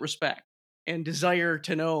ultimate respect and desire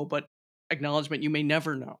to know, but acknowledgement you may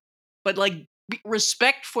never know. But like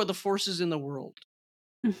respect for the forces in the world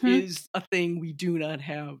is a thing we do not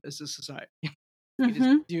have as a society. We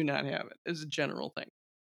just do not have it as a general thing.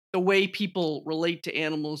 The way people relate to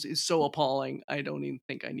animals is so appalling. I don't even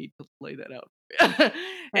think I need to lay that out.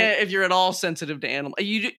 If you're at all sensitive to animals,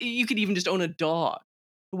 you could even just own a dog.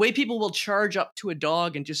 The way people will charge up to a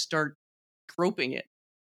dog and just start groping it,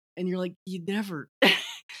 and you're like, you never.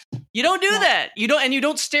 You don't do that. You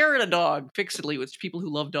don't stare at a dog fixedly, which people who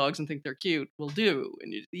love dogs and think they're cute will do.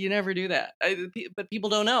 And you never do that. But people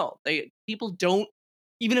don't know. People don't,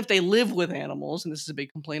 even if they live with animals, and this is a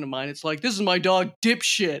big complaint of mine, it's like, this is my dog,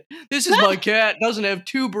 dipshit. This is my cat, doesn't have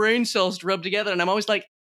 2 brain cells to rub together. And I'm always like,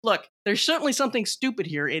 look, there's certainly something stupid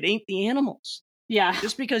here. It ain't the animals. Yeah.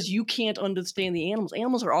 Just because you can't understand the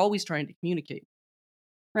animals are always trying to communicate.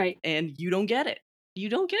 Right. And you don't get it. You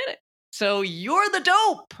don't get it. So you're the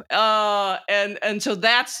dope. And so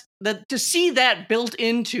that's to see that built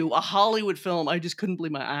into a Hollywood film, I just couldn't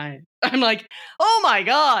believe my eyes. I'm like, oh my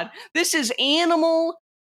God, this is animal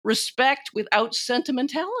respect without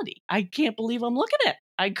sentimentality. I can't believe I'm looking at it.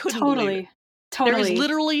 I couldn't believe it. Totally. There is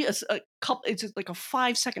literally a couple, it's like a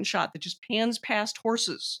 5-second shot that just pans past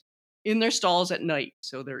horses in their stalls at night.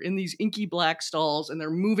 So they're in these inky black stalls and they're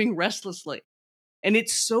moving restlessly. And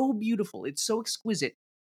it's so beautiful. It's so exquisite.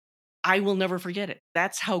 I will never forget it.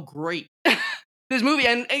 That's how great this movie.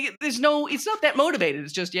 And it's not that motivated.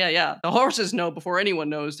 It's just, the horses know before anyone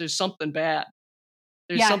knows there's something bad.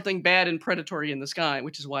 There's something bad and predatory in the sky,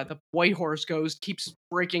 which is why the white horse keeps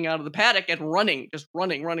breaking out of the paddock and running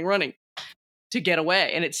to get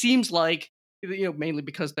away. And it seems like, mainly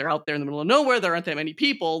because they're out there in the middle of nowhere, there aren't that many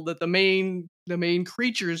people, that the main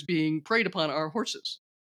creatures being preyed upon are horses.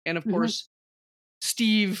 And of course,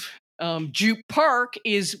 Steve Jupe Park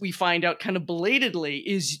we find out kind of belatedly,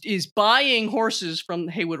 is buying horses from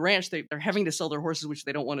the Haywood Ranch. They're having to sell their horses, which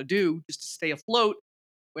they don't want to do, just to stay afloat.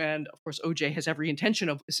 And of course, OJ has every intention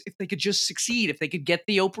of, if they could just succeed, if they could get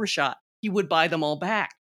the Oprah shot, he would buy them all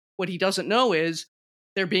back. What he doesn't know is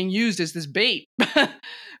they're being used as this bait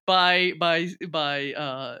by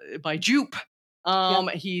Jupe.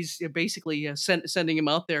 He's basically sending him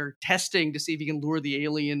out there, testing to see if he can lure the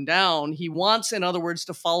alien down. He wants, in other words,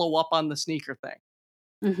 to follow up on the sneaker thing.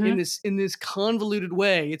 In this convoluted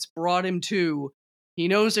way. It's brought him to. He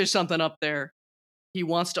knows there's something up there. He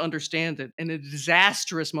wants to understand it. In a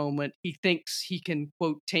disastrous moment, he thinks he can,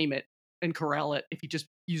 quote, tame it and corral it if he just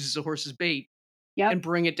uses a horse's bait and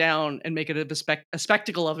bring it down and make it a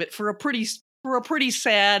spectacle of it for a pretty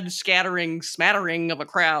sad smattering of a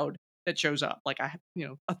crowd that shows up, like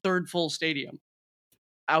a third full stadium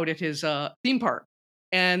out at his theme park.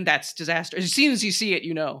 And that's disaster. As soon as you see it,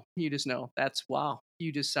 you just know that's, wow,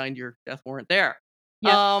 you just signed your death warrant there.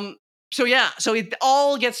 Yep. So it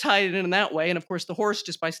all gets tied in that way. And of course, the horse,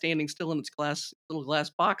 just by standing still in its little glass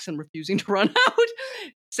box and refusing to run out,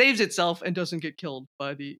 saves itself and doesn't get killed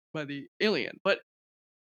by the alien. But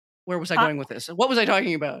where was I going with this? What was I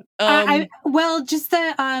talking about? Just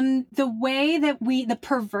the way that the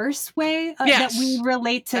perverse way that we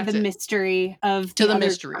relate to the mystery of the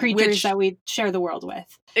other creatures that we share the world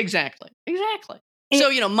with. Exactly.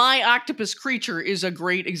 So, My Octopus Creature is a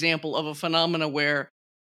great example of a phenomena where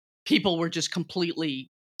people were just completely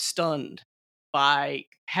stunned by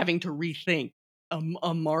having to rethink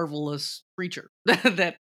a marvelous creature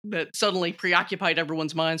that suddenly preoccupied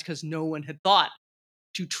everyone's minds because no one had thought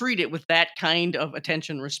to treat it with that kind of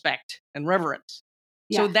attention, respect, and reverence.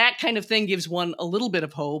 So that kind of thing gives one a little bit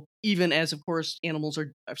of hope, even as, of course,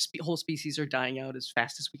 whole species are dying out as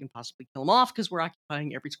fast as we can possibly kill them off, because we're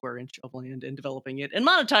occupying every square inch of land and developing it and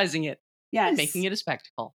monetizing it and making it a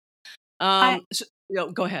spectacle.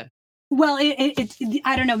 Go ahead. Well,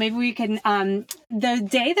 I don't know. Maybe we can. The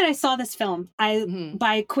day that I saw this film, I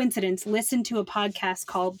by coincidence listened to a podcast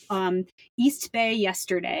called East Bay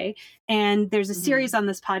Yesterday, and there's a series on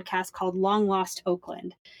this podcast called Long Lost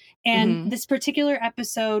Oakland. And this particular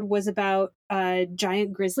episode was about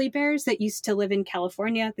giant grizzly bears that used to live in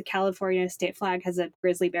California. The California state flag has a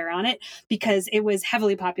grizzly bear on it because it was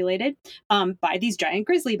heavily populated by these giant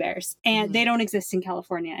grizzly bears. And they don't exist in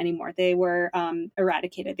California anymore. They were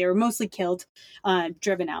eradicated. They were mostly killed,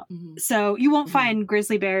 driven out. So you won't find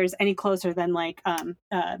grizzly bears any closer than like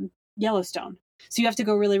Yellowstone. So you have to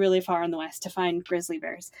go really, really far in the west to find grizzly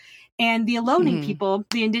bears. And the Ohlone people,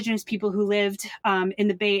 the indigenous people who lived in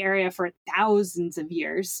the Bay Area for thousands of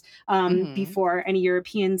years before any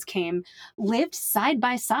Europeans came, lived side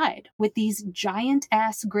by side with these giant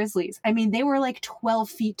ass grizzlies. I mean, they were like 12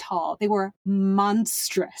 feet tall. They were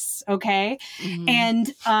monstrous. Okay. And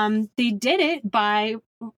they did it by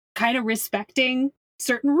kind of respecting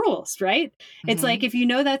certain rules, right? It's like, if you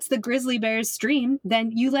know that's the grizzly bear's stream,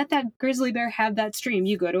 then you let that grizzly bear have that stream.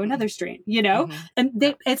 You go to another stream,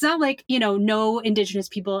 and it's not like, no indigenous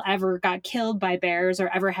people ever got killed by bears or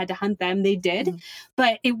ever had to hunt them. They did,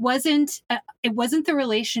 but it wasn't the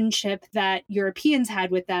relationship that Europeans had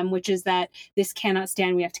with them, which is that this cannot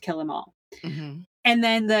stand, we have to kill them all. And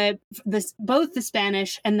then both the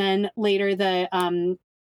Spanish and then later the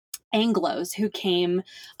Anglos who came,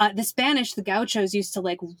 the Spanish, the gauchos used to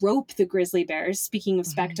like rope the grizzly bears, speaking of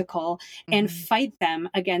spectacle, and fight them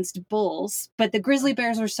against bulls. But the grizzly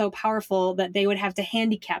bears were so powerful that they would have to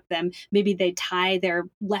handicap them. Maybe they'd tie their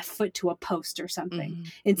left foot to a post or something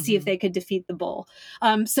and see if they could defeat the bull.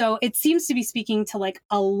 So it seems to be speaking to like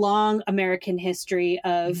a long American history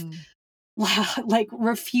of like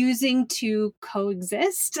refusing to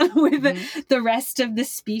coexist with the rest of the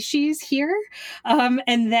species here.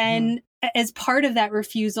 And then as part of that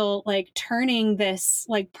refusal, like turning this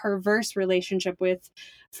like perverse relationship with,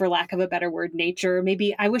 for lack of a better word, nature,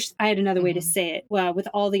 maybe I wish I had another way to say it, with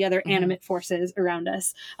all the other animate forces around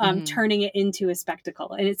us, turning it into a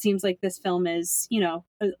spectacle. And it seems like this film is,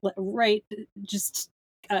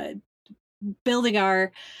 building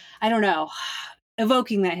our, I don't know,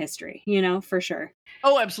 evoking that history, for sure.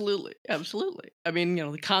 Oh, absolutely. Absolutely. I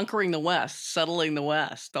mean, conquering the West, settling the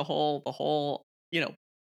West, the whole,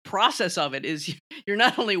 process of it is you're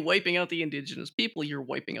not only wiping out the indigenous people, you're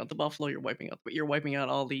wiping out the buffalo, you're wiping out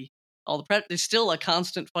all the there's still a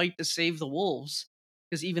constant fight to save the wolves.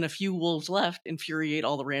 because even a few wolves left infuriate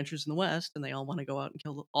all the ranchers in the West, and they all want to go out and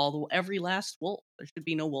kill every last wolf. There should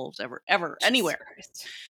be no wolves ever Jesus anywhere. Christ.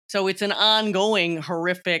 So it's an ongoing,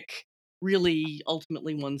 horrific, really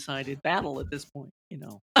ultimately one-sided battle at this point,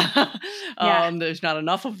 Yeah. There's not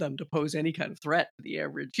enough of them to pose any kind of threat to the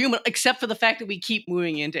average human, except for the fact that we keep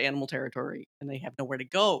moving into animal territory and they have nowhere to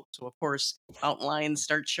go. So of course, mountain lions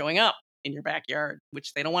start showing up in your backyard,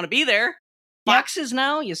 which they don't want to be there. Yep. Foxes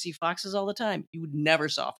now, you see foxes all the time. You would never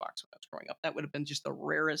saw a fox when I was growing up. That would have been just the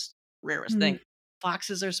rarest thing.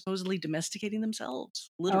 Foxes are supposedly domesticating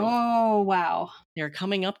themselves, literally. Oh, wow. They're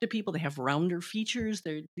coming up to people. They have rounder features.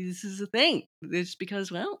 This is a thing. It's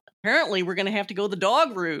because, well, apparently we're going to have to go the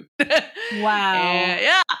dog route. Wow.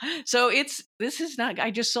 Yeah. So this is not,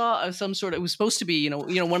 I just saw some sort of, it was supposed to be,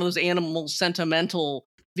 one of those animal sentimental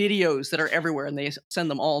videos that are everywhere, and they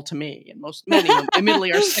send them all to me. And many of them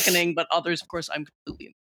admittedly are sickening, but others, of course, I'm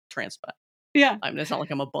completely entranced by. Yeah. It's not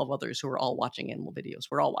like I'm above others who are all watching animal videos.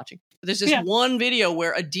 We're all watching. But there's this one video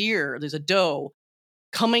where there's a doe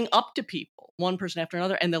coming up to people, one person after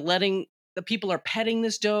another, and the people are petting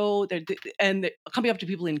this doe, and they're coming up to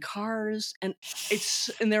people in cars, and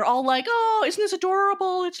they're all like, "Oh, isn't this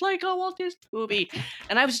adorable? It's like a Walt Disney movie."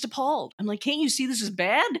 And I was just appalled. I'm like, "Can't you see this is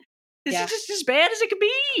bad? This is just as bad as it could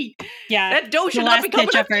be. Yeah, that doe should not be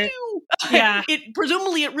coming up to you." Yeah,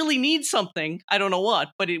 presumably it really needs something. I don't know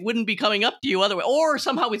what, but it wouldn't be coming up to you otherwise. Or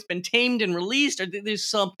somehow it's been tamed and released, or there's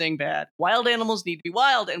something bad. Wild animals need to be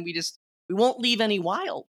wild, and we won't leave any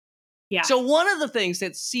wild. Yeah. So one of the things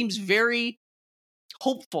that seems very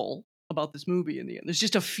hopeful about this movie in the end, there's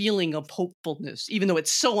just a feeling of hopefulness, even though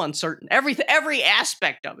it's so uncertain. Every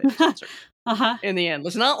aspect of it is uncertain. In the end,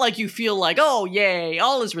 it's not like you feel like, oh yay,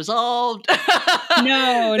 all is resolved.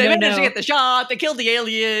 No, they managed to get the shot. They killed the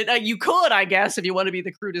alien. You could, I guess, if you want to be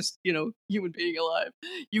the crudest, human being alive,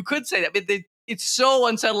 you could say that. But it's so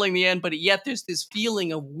unsettling in the end. But yet there's this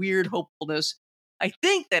feeling of weird hopefulness. I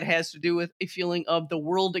think that has to do with a feeling of the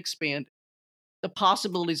world expanded, the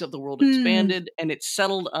possibilities of the world expanded, and it's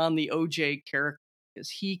settled on the OJ character, because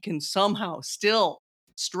he can somehow still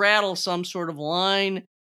straddle some sort of line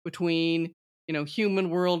between, human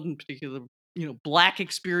world, in particular, Black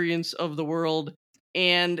experience of the world,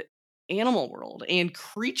 and animal world and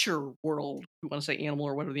creature world. If you want to say animal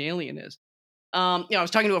or whatever the alien is. I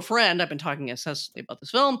was talking to a friend. I've been talking incessantly about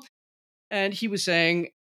this film, and he was saying,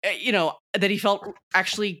 that he felt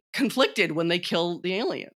actually conflicted when they kill the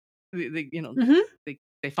alien.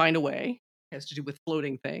 They find a way. It has to do with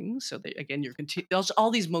floating things. So there's all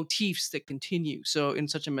these motifs that continue. So in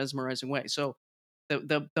such a mesmerizing way. So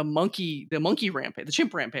the monkey rampage, the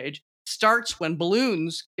chimp rampage, starts when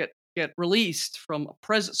balloons get released from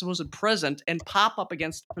a supposed present and pop up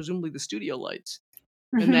against presumably the studio lights.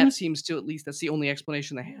 And that seems to, at least that's the only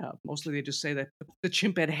explanation they have. Mostly they just say that the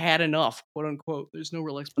chimp had enough, quote unquote. There's no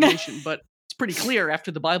real explanation, but it's pretty clear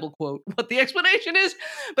after the Bible quote what the explanation is.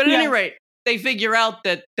 But at any rate, they figure out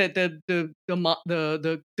that the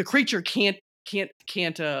creature can't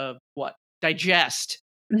digest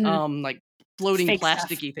like floating fake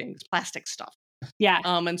plasticky things, plastic stuff. Yeah.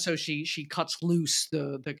 And so she cuts loose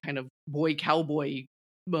the kind of boy cowboy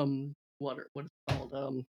what is it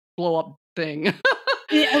called, blow up thing.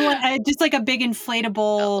 Just like a big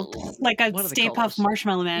inflatable, like a Stay Puft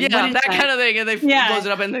Marshmallow Man. Yeah, that kind of thing. And they blows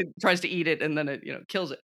it up and then tries to eat it, and then it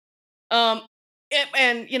kills it. And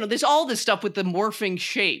there's all this stuff with the morphing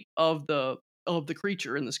shape of the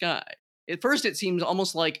creature in the sky. At first, it seems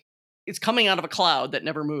almost like it's coming out of a cloud that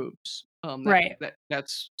never moves.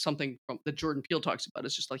 That's something that Jordan Peele talks about.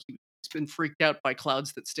 It's just like he's been freaked out by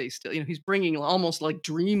clouds that stay still. He's bringing almost like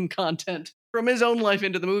dream content from his own life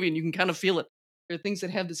into the movie, and you can kind of feel it. There are things that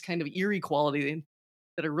have this kind of eerie quality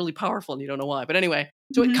that are really powerful, and you don't know why. But anyway,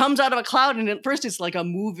 so it comes out of a cloud, and at first it's like a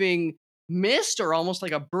moving mist or almost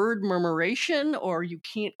like a bird murmuration, or you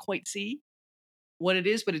can't quite see what it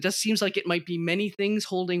is, but it just seems like it might be many things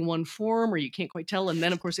holding one form, or you can't quite tell. And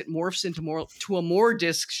then, of course, it morphs to a more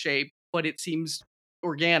disc shape, but it seems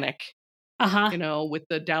organic, with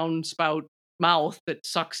the downspout mouth that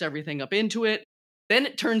sucks everything up into it. Then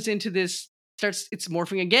it turns into it's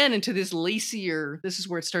morphing again into this lacier. This is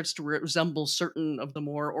where it starts to resemble certain of the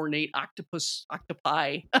more ornate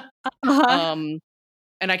octopi. And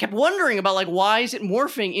I kept wondering about, like, why is it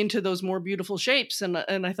morphing into those more beautiful shapes? And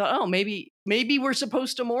I thought, oh, maybe we're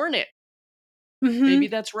supposed to mourn it. Maybe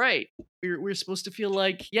that's right. We're supposed to feel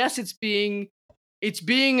like, yes, it's being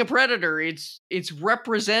a predator. It's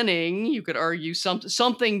representing, you could argue,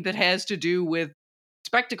 something that has to do with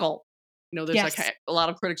spectacle. There's like a lot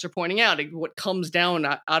of critics are pointing out what comes down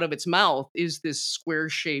out of its mouth is this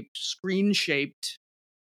square-shaped, screen-shaped,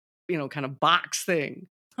 kind of box thing.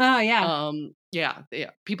 Oh yeah. Yeah.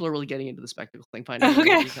 People are really getting into the spectacle thing. Finding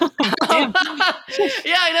Okay. Damn.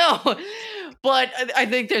 Yeah, I know. But I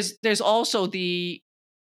think there's also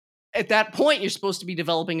at that point you're supposed to be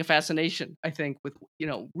developing a fascination. I think with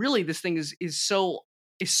really this thing is so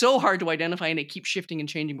hard to identify, and it keeps shifting and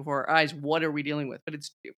changing before our eyes. What are we dealing with? But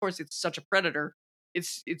it's of course it's such a predator.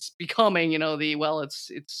 It's becoming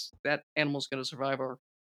it's that animal's going to survive or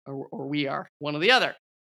we are one or the other.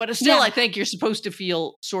 But it's still, Yeah. I think you're supposed to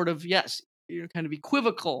feel sort of, yes, you're kind of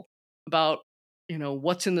equivocal about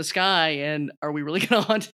what's in the sky, and are we really going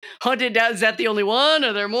to hunt it down? Is that the only one?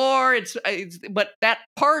 Are there more? But that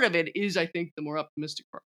part of it is, I think, the more optimistic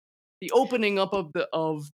part, the opening up of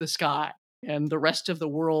the sky and the rest of the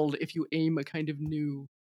world, if you aim a kind of new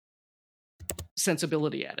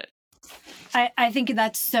sensibility at it. I think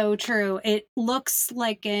that's so true. It looks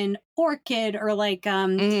like an orchid, or like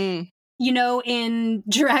in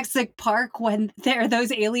Jurassic Park when there are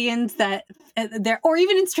those aliens that or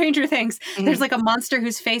even in Stranger Things, there's like a monster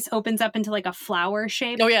whose face opens up into like a flower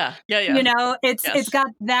shape. Oh yeah. It's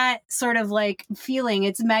got that sort of like feeling.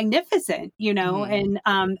 It's magnificent, and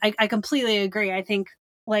I completely agree. I think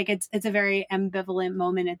like it's a very ambivalent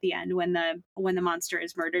moment at the end when the monster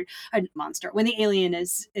is murdered, when the alien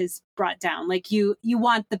is brought down. Like you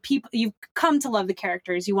want the people, you've come to love the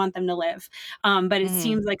characters, you want them to live, but it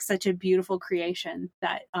seems like such a beautiful creation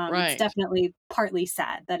that it's definitely partly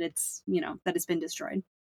sad that it's that it's been destroyed.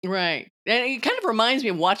 Right. And it kind of reminds me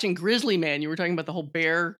of watching Grizzly Man. You were talking about the whole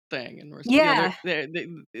bear thing, and Yeah.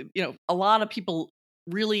 A lot of people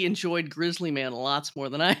really enjoyed Grizzly Man lots more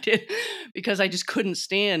than I did, because I just couldn't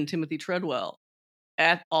stand Timothy Treadwell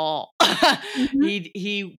at all.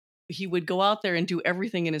 He would go out there and do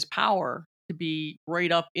everything in his power to be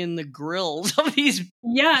right up in the grills of these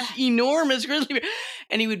enormous grizzly bears,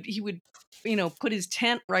 and he would put his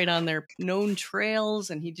tent right on their known trails,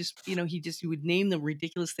 and he would name them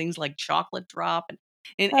ridiculous things like Chocolate Drop, and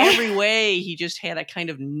in every way he just had a kind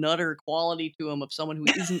of nutter quality to him, of someone who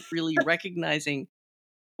isn't really recognizing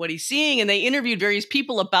what he's seeing. And they interviewed various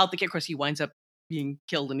people about of course he winds up being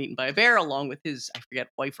killed and eaten by a bear, along with his, I forget,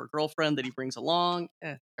 wife or girlfriend that he brings along.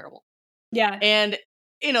 Terrible. Yeah. And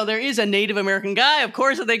there is a Native American guy, of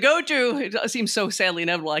course, that they go to. It seems so sadly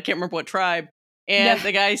inevitable. I can't remember what tribe. And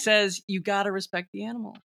the guy says, you got to respect the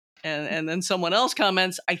animal. And then someone else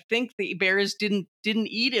comments, I think the bears didn't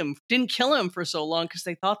eat him, didn't kill him for so long because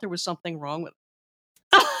they thought there was something wrong with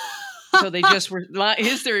him. So they just were,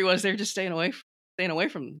 his theory was they're just staying away from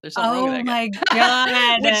him. There's something wrong with that guy. Oh my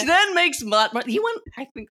God. Which then makes he went, I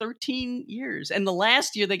think, 13 years. And the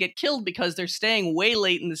last year they get killed because they're staying way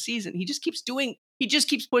late in the season. He just keeps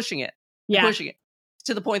pushing it. Yeah. Pushing it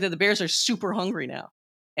to the point that the bears are super hungry now.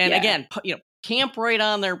 And again, camp right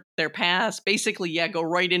on their paths. Basically, go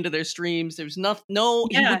right into their streams. There's he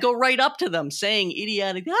would go right up to them saying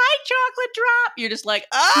idiotic, "Hi, Chocolate Drop." You're just like,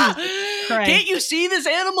 can't you see this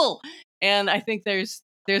animal? And I think there's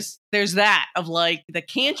that of like the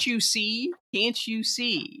can't you see?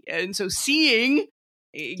 And so seeing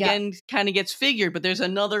again kind of gets figured, but there's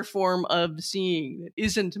another form of seeing that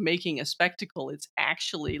isn't making a spectacle. It's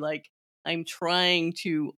actually like, I'm trying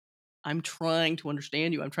to understand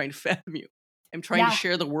you. I'm trying to fathom you. I'm trying to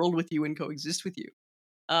share the world with you and coexist with you.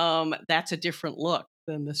 That's a different look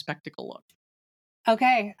than the spectacle look.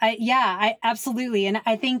 Okay. I absolutely. And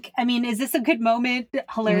I think, is this a good moment,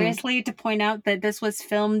 hilariously, to point out that this was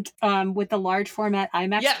filmed with a large format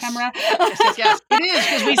IMAX camera? Yes. It is,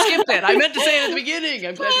 because we skipped it. I meant to say it at the beginning.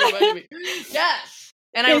 I'm glad you reminded me. Yes.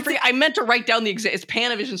 And I meant to write down it's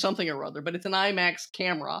Panavision something or other, but it's an IMAX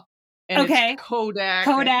camera. And it's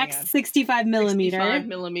Kodak 65 millimeter. 65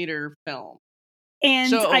 millimeter film.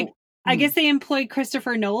 And so, I guess they employed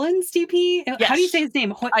Christopher Nolan's DP. Yes. How do you say his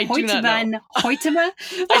name? Hoyte van Hoytema?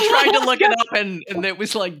 I tried to look it up, and it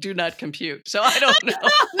was like, do not compute. So I don't know.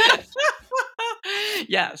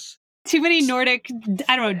 Yes. Too many Nordic,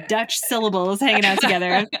 Dutch syllables hanging out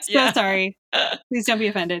together. I'm so sorry. Please don't be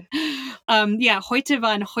offended. Hoyte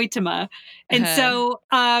van Hoytema. And so,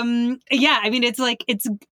 it's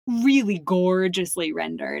really gorgeously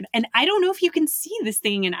rendered. And I don't know if you can see this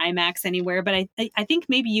thing in IMAX anywhere, but I think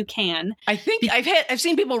maybe you can. I think I've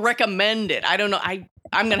seen people recommend it. I don't know. I'm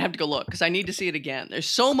going to have to go look because I need to see it again. There's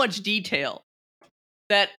so much detail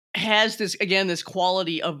that has this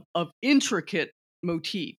quality of intricate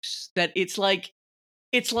motifs that it's like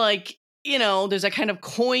there's a kind of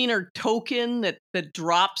coin or token that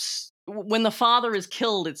drops when the father is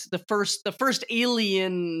killed. It's the first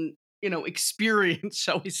alien experience,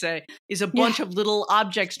 shall we say, is a bunch of little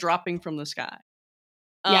objects dropping from the sky.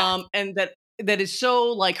 And that is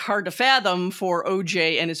so like hard to fathom for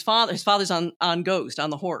OJ and his father. His father's on Ghost on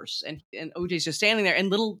the horse, and OJ's just standing there,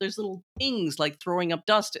 and there's little things like throwing up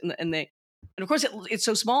dust, and of course it's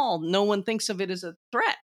so small, no one thinks of it as a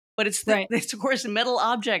threat, but it's of course metal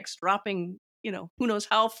objects dropping, who knows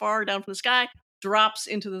how far down from the sky, drops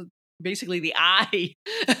into basically the eye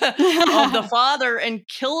of the father and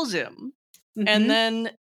kills him. Mm-hmm. And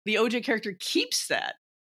then the OJ character keeps that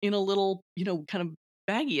in a little, kind of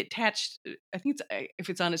baggie attached. I think if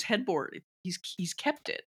it's on his headboard, he's kept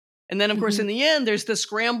it. And then of course in the end, there's the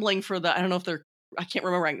scrambling for I don't know if I can't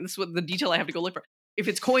remember. This is what the detail I have to go look for. If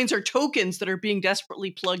it's coins or tokens that are being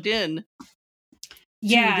desperately plugged in to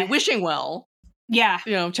the wishing well,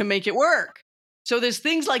 to make it work. So there's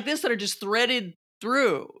things like this that are just threaded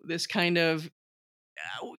through this kind of,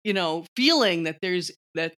 feeling that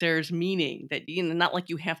there's meaning, that, not like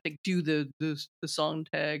you have to do the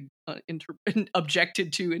Sontag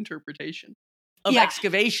objected to interpretation of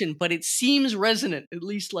excavation, but it seems resonant, at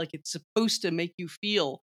least like it's supposed to make you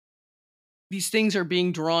feel these things are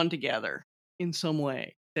being drawn together in some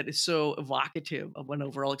way that is so evocative of an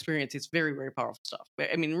overall experience. It's very, very powerful stuff.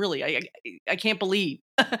 I mean, really, I can't believe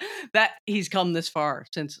that he's come this far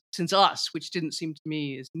since Us, which didn't seem to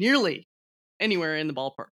me as nearly anywhere in the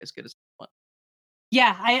ballpark as good as this one.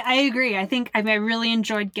 Yeah, I agree. I think I really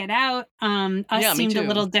enjoyed Get Out. Us seemed a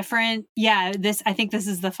little different. Yeah, I think this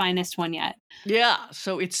is the finest one yet. Yeah,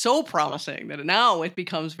 so it's so promising that now it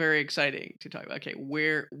becomes very exciting to talk about. Okay,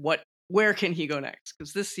 where can he go next?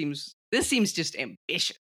 Because this seems just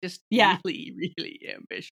ambitious, just really, really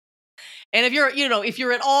ambitious. And if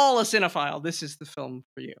you're at all a cinephile, this is the film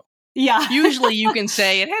for you. Yeah. Usually you can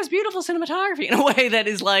say it has beautiful cinematography in a way that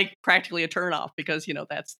is like practically a turnoff, because,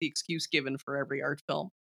 that's the excuse given for every art film.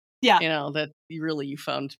 Yeah. That you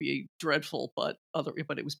found to be dreadful, but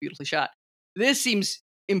it was beautifully shot. This seems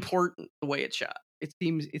important the way it's shot.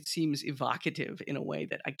 It seems evocative in a way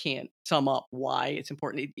that I can't sum up why it's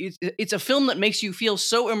important. It's a film that makes you feel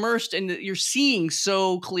so immersed and that you're seeing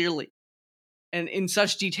so clearly and in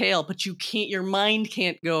such detail, but your mind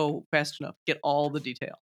can't go fast enough to get all the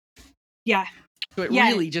detail. Yeah. So it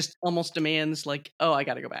really just almost demands like, oh, I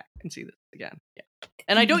got to go back and see this again. Yeah.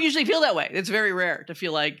 And I don't usually feel that way. It's very rare to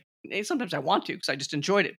feel like, sometimes I want to because I just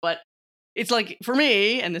enjoyed it. But it's like, for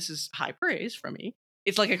me, and this is high praise for me,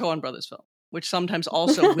 it's like a Coen Brothers film, which sometimes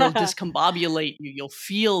also will discombobulate you. You'll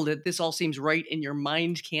feel that this all seems right and your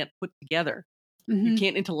mind can't put together. Mm-hmm. You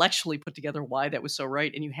can't intellectually put together why that was so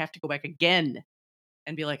right. And you have to go back again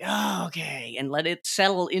and be like, oh, okay, and let it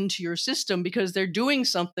settle into your system, because they're doing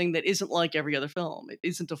something that isn't like every other film. It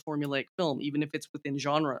isn't a formulaic film, even if it's within a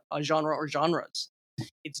genre or genres.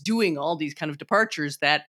 It's doing all these kind of departures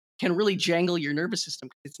that can really jangle your nervous system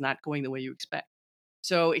because it's not going the way you expect.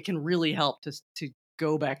 So it can really help to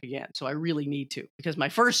go back again. So I really need to, because my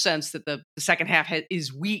first sense that the second half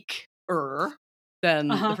is weaker than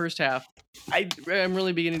the first half, I'm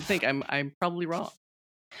really beginning to think I'm probably wrong.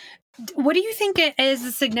 What do you think is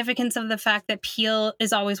the significance of the fact that Peele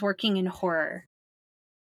is always working in horror?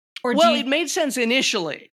 It made sense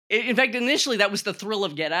initially. In fact, initially, that was the thrill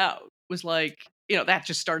of Get Out. Was like, that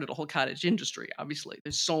just started a whole cottage industry, obviously.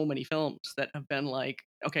 There's so many films that have been like,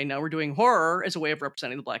 okay, now we're doing horror as a way of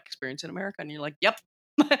representing the Black experience in America. And you're like, yep.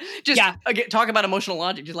 Again, talk about emotional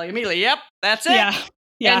logic. Just like, immediately, yep, that's it. Yeah.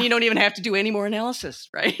 Yeah. And you don't even have to do any more analysis,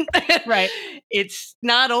 right? Right. It's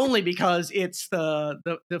not only because it's the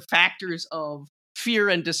factors of fear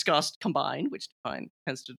and disgust combined, which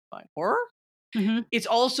tends to define horror. Mm-hmm. It's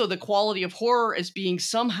also the quality of horror as being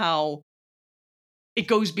somehow, it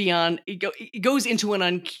goes beyond, it goes into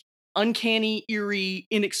an uncanny, eerie,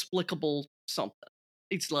 inexplicable something.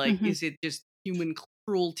 It's like, is it just human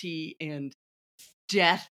cruelty and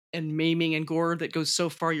death and maiming and gore that goes so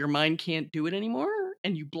far your mind can't do it anymore?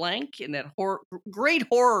 And you blank, and that great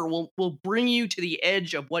horror will bring you to the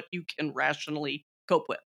edge of what you can rationally cope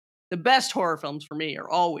with. The best horror films for me are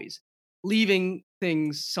always leaving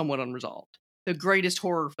things somewhat unresolved. The greatest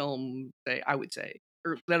horror film, I would say,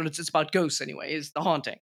 or that it's about ghosts anyway, is The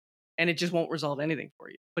Haunting. And it just won't resolve anything for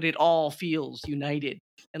you. But it all feels united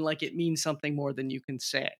and like it means something more than you can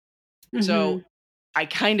say. Mm-hmm. So I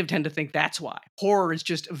kind of tend to think that's why horror is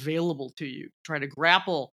just available to you. Try to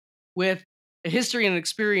grapple with a history and an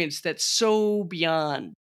experience that's so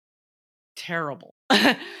beyond terrible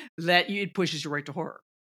that it pushes you right to horror.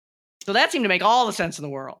 So that seemed to make all the sense in the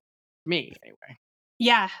world. Me, anyway.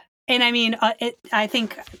 Yeah. And I mean, I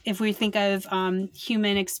think if we think of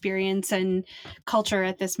human experience and culture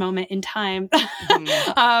at this moment in time,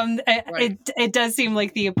 it does seem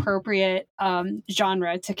like the appropriate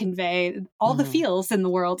genre to convey all the feels in the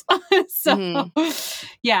world. So,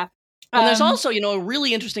 yeah. And there's also, a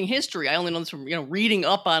really interesting history. I only know this from, reading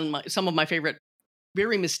up on some of my favorite,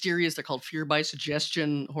 very mysterious, they're called fear by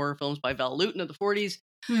suggestion horror films by Val Lewton of the 40s.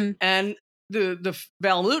 And the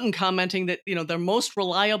Val Lewton commenting that, their most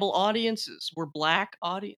reliable audiences were Black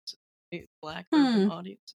audiences, Black urban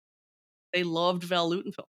audiences. They loved Val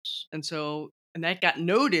Lewton films. And that got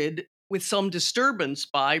noted with some disturbance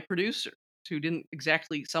by producers who didn't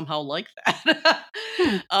exactly somehow like that.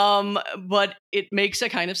 But it makes a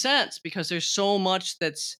kind of sense because there's so much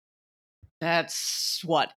that's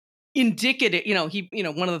what indicative.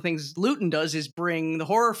 One of the things Lewton does is bring the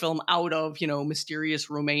horror film out of, mysterious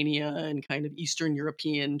Romania and kind of Eastern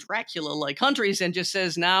European Dracula-like countries, and just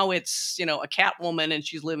says now it's, a Catwoman and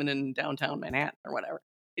she's living in downtown Manhattan or whatever.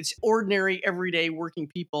 It's ordinary, everyday working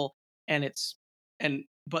people,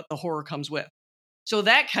 but the horror comes with. So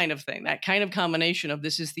that kind of thing, that kind of combination of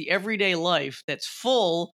this is the everyday life that's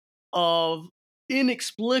full of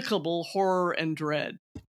inexplicable horror and dread,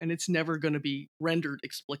 and it's never going to be rendered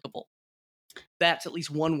explicable. That's at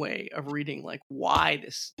least one way of reading, like, why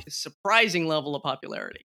this surprising level of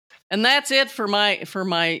popularity. And that's it for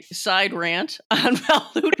my side rant on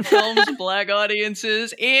Val Lewton films, Black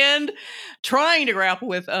audiences, and trying to grapple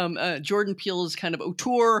with Jordan Peele's kind of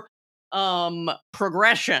auteur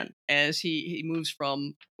progression as he moves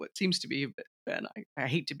from what seems to be been, I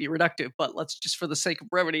hate to be reductive, but let's just for the sake of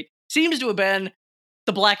brevity, seems to have been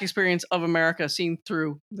the Black experience of America seen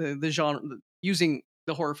through the genre, using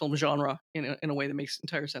the horror film genre in a way that makes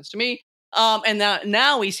entire sense to me. And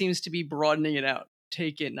now he seems to be broadening it out,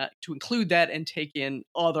 to include that and take in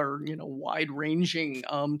other, wide-ranging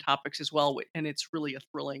topics as well. And it's really a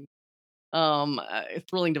thrilling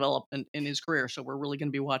development in his career. So we're really going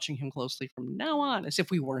to be watching him closely from now on, as if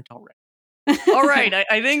we weren't already. All right,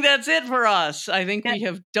 I think that's it for us. I think we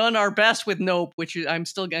have done our best with Nope, which I'm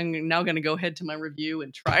still now going to go ahead to my review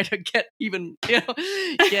and try to get even, get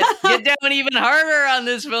down even harder on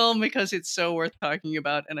this film because it's so worth talking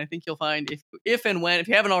about. And I think you'll find if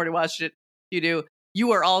you haven't already watched it,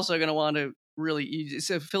 you are also going to want to it's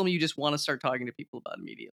a film you just want to start talking to people about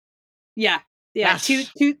immediately. Yeah. Yes.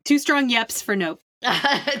 Two strong yeps for Nope.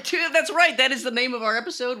 That's right. That is the name of our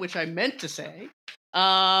episode, which I meant to say.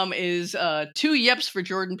 Is 2 yeps for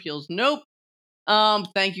Jordan Peele's Nope.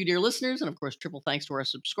 Thank you, dear listeners, and of course, triple thanks to our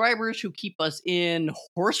subscribers who keep us in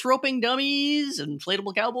horse roping dummies,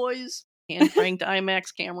 inflatable cowboys, hand cranked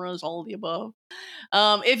IMAX cameras, all of the above.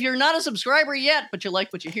 If you're not a subscriber yet, but you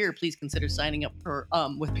like what you hear, please consider signing up for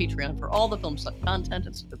with Patreon for all the Film Suck content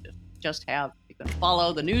instead of just have. You can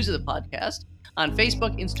follow the news of the podcast on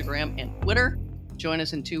Facebook, Instagram, and Twitter. Join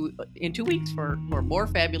us in 2 weeks for more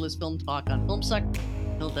fabulous film talk on Film Suck.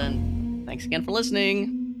 Until then, thanks again for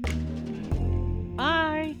listening.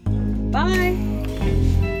 Bye. Bye.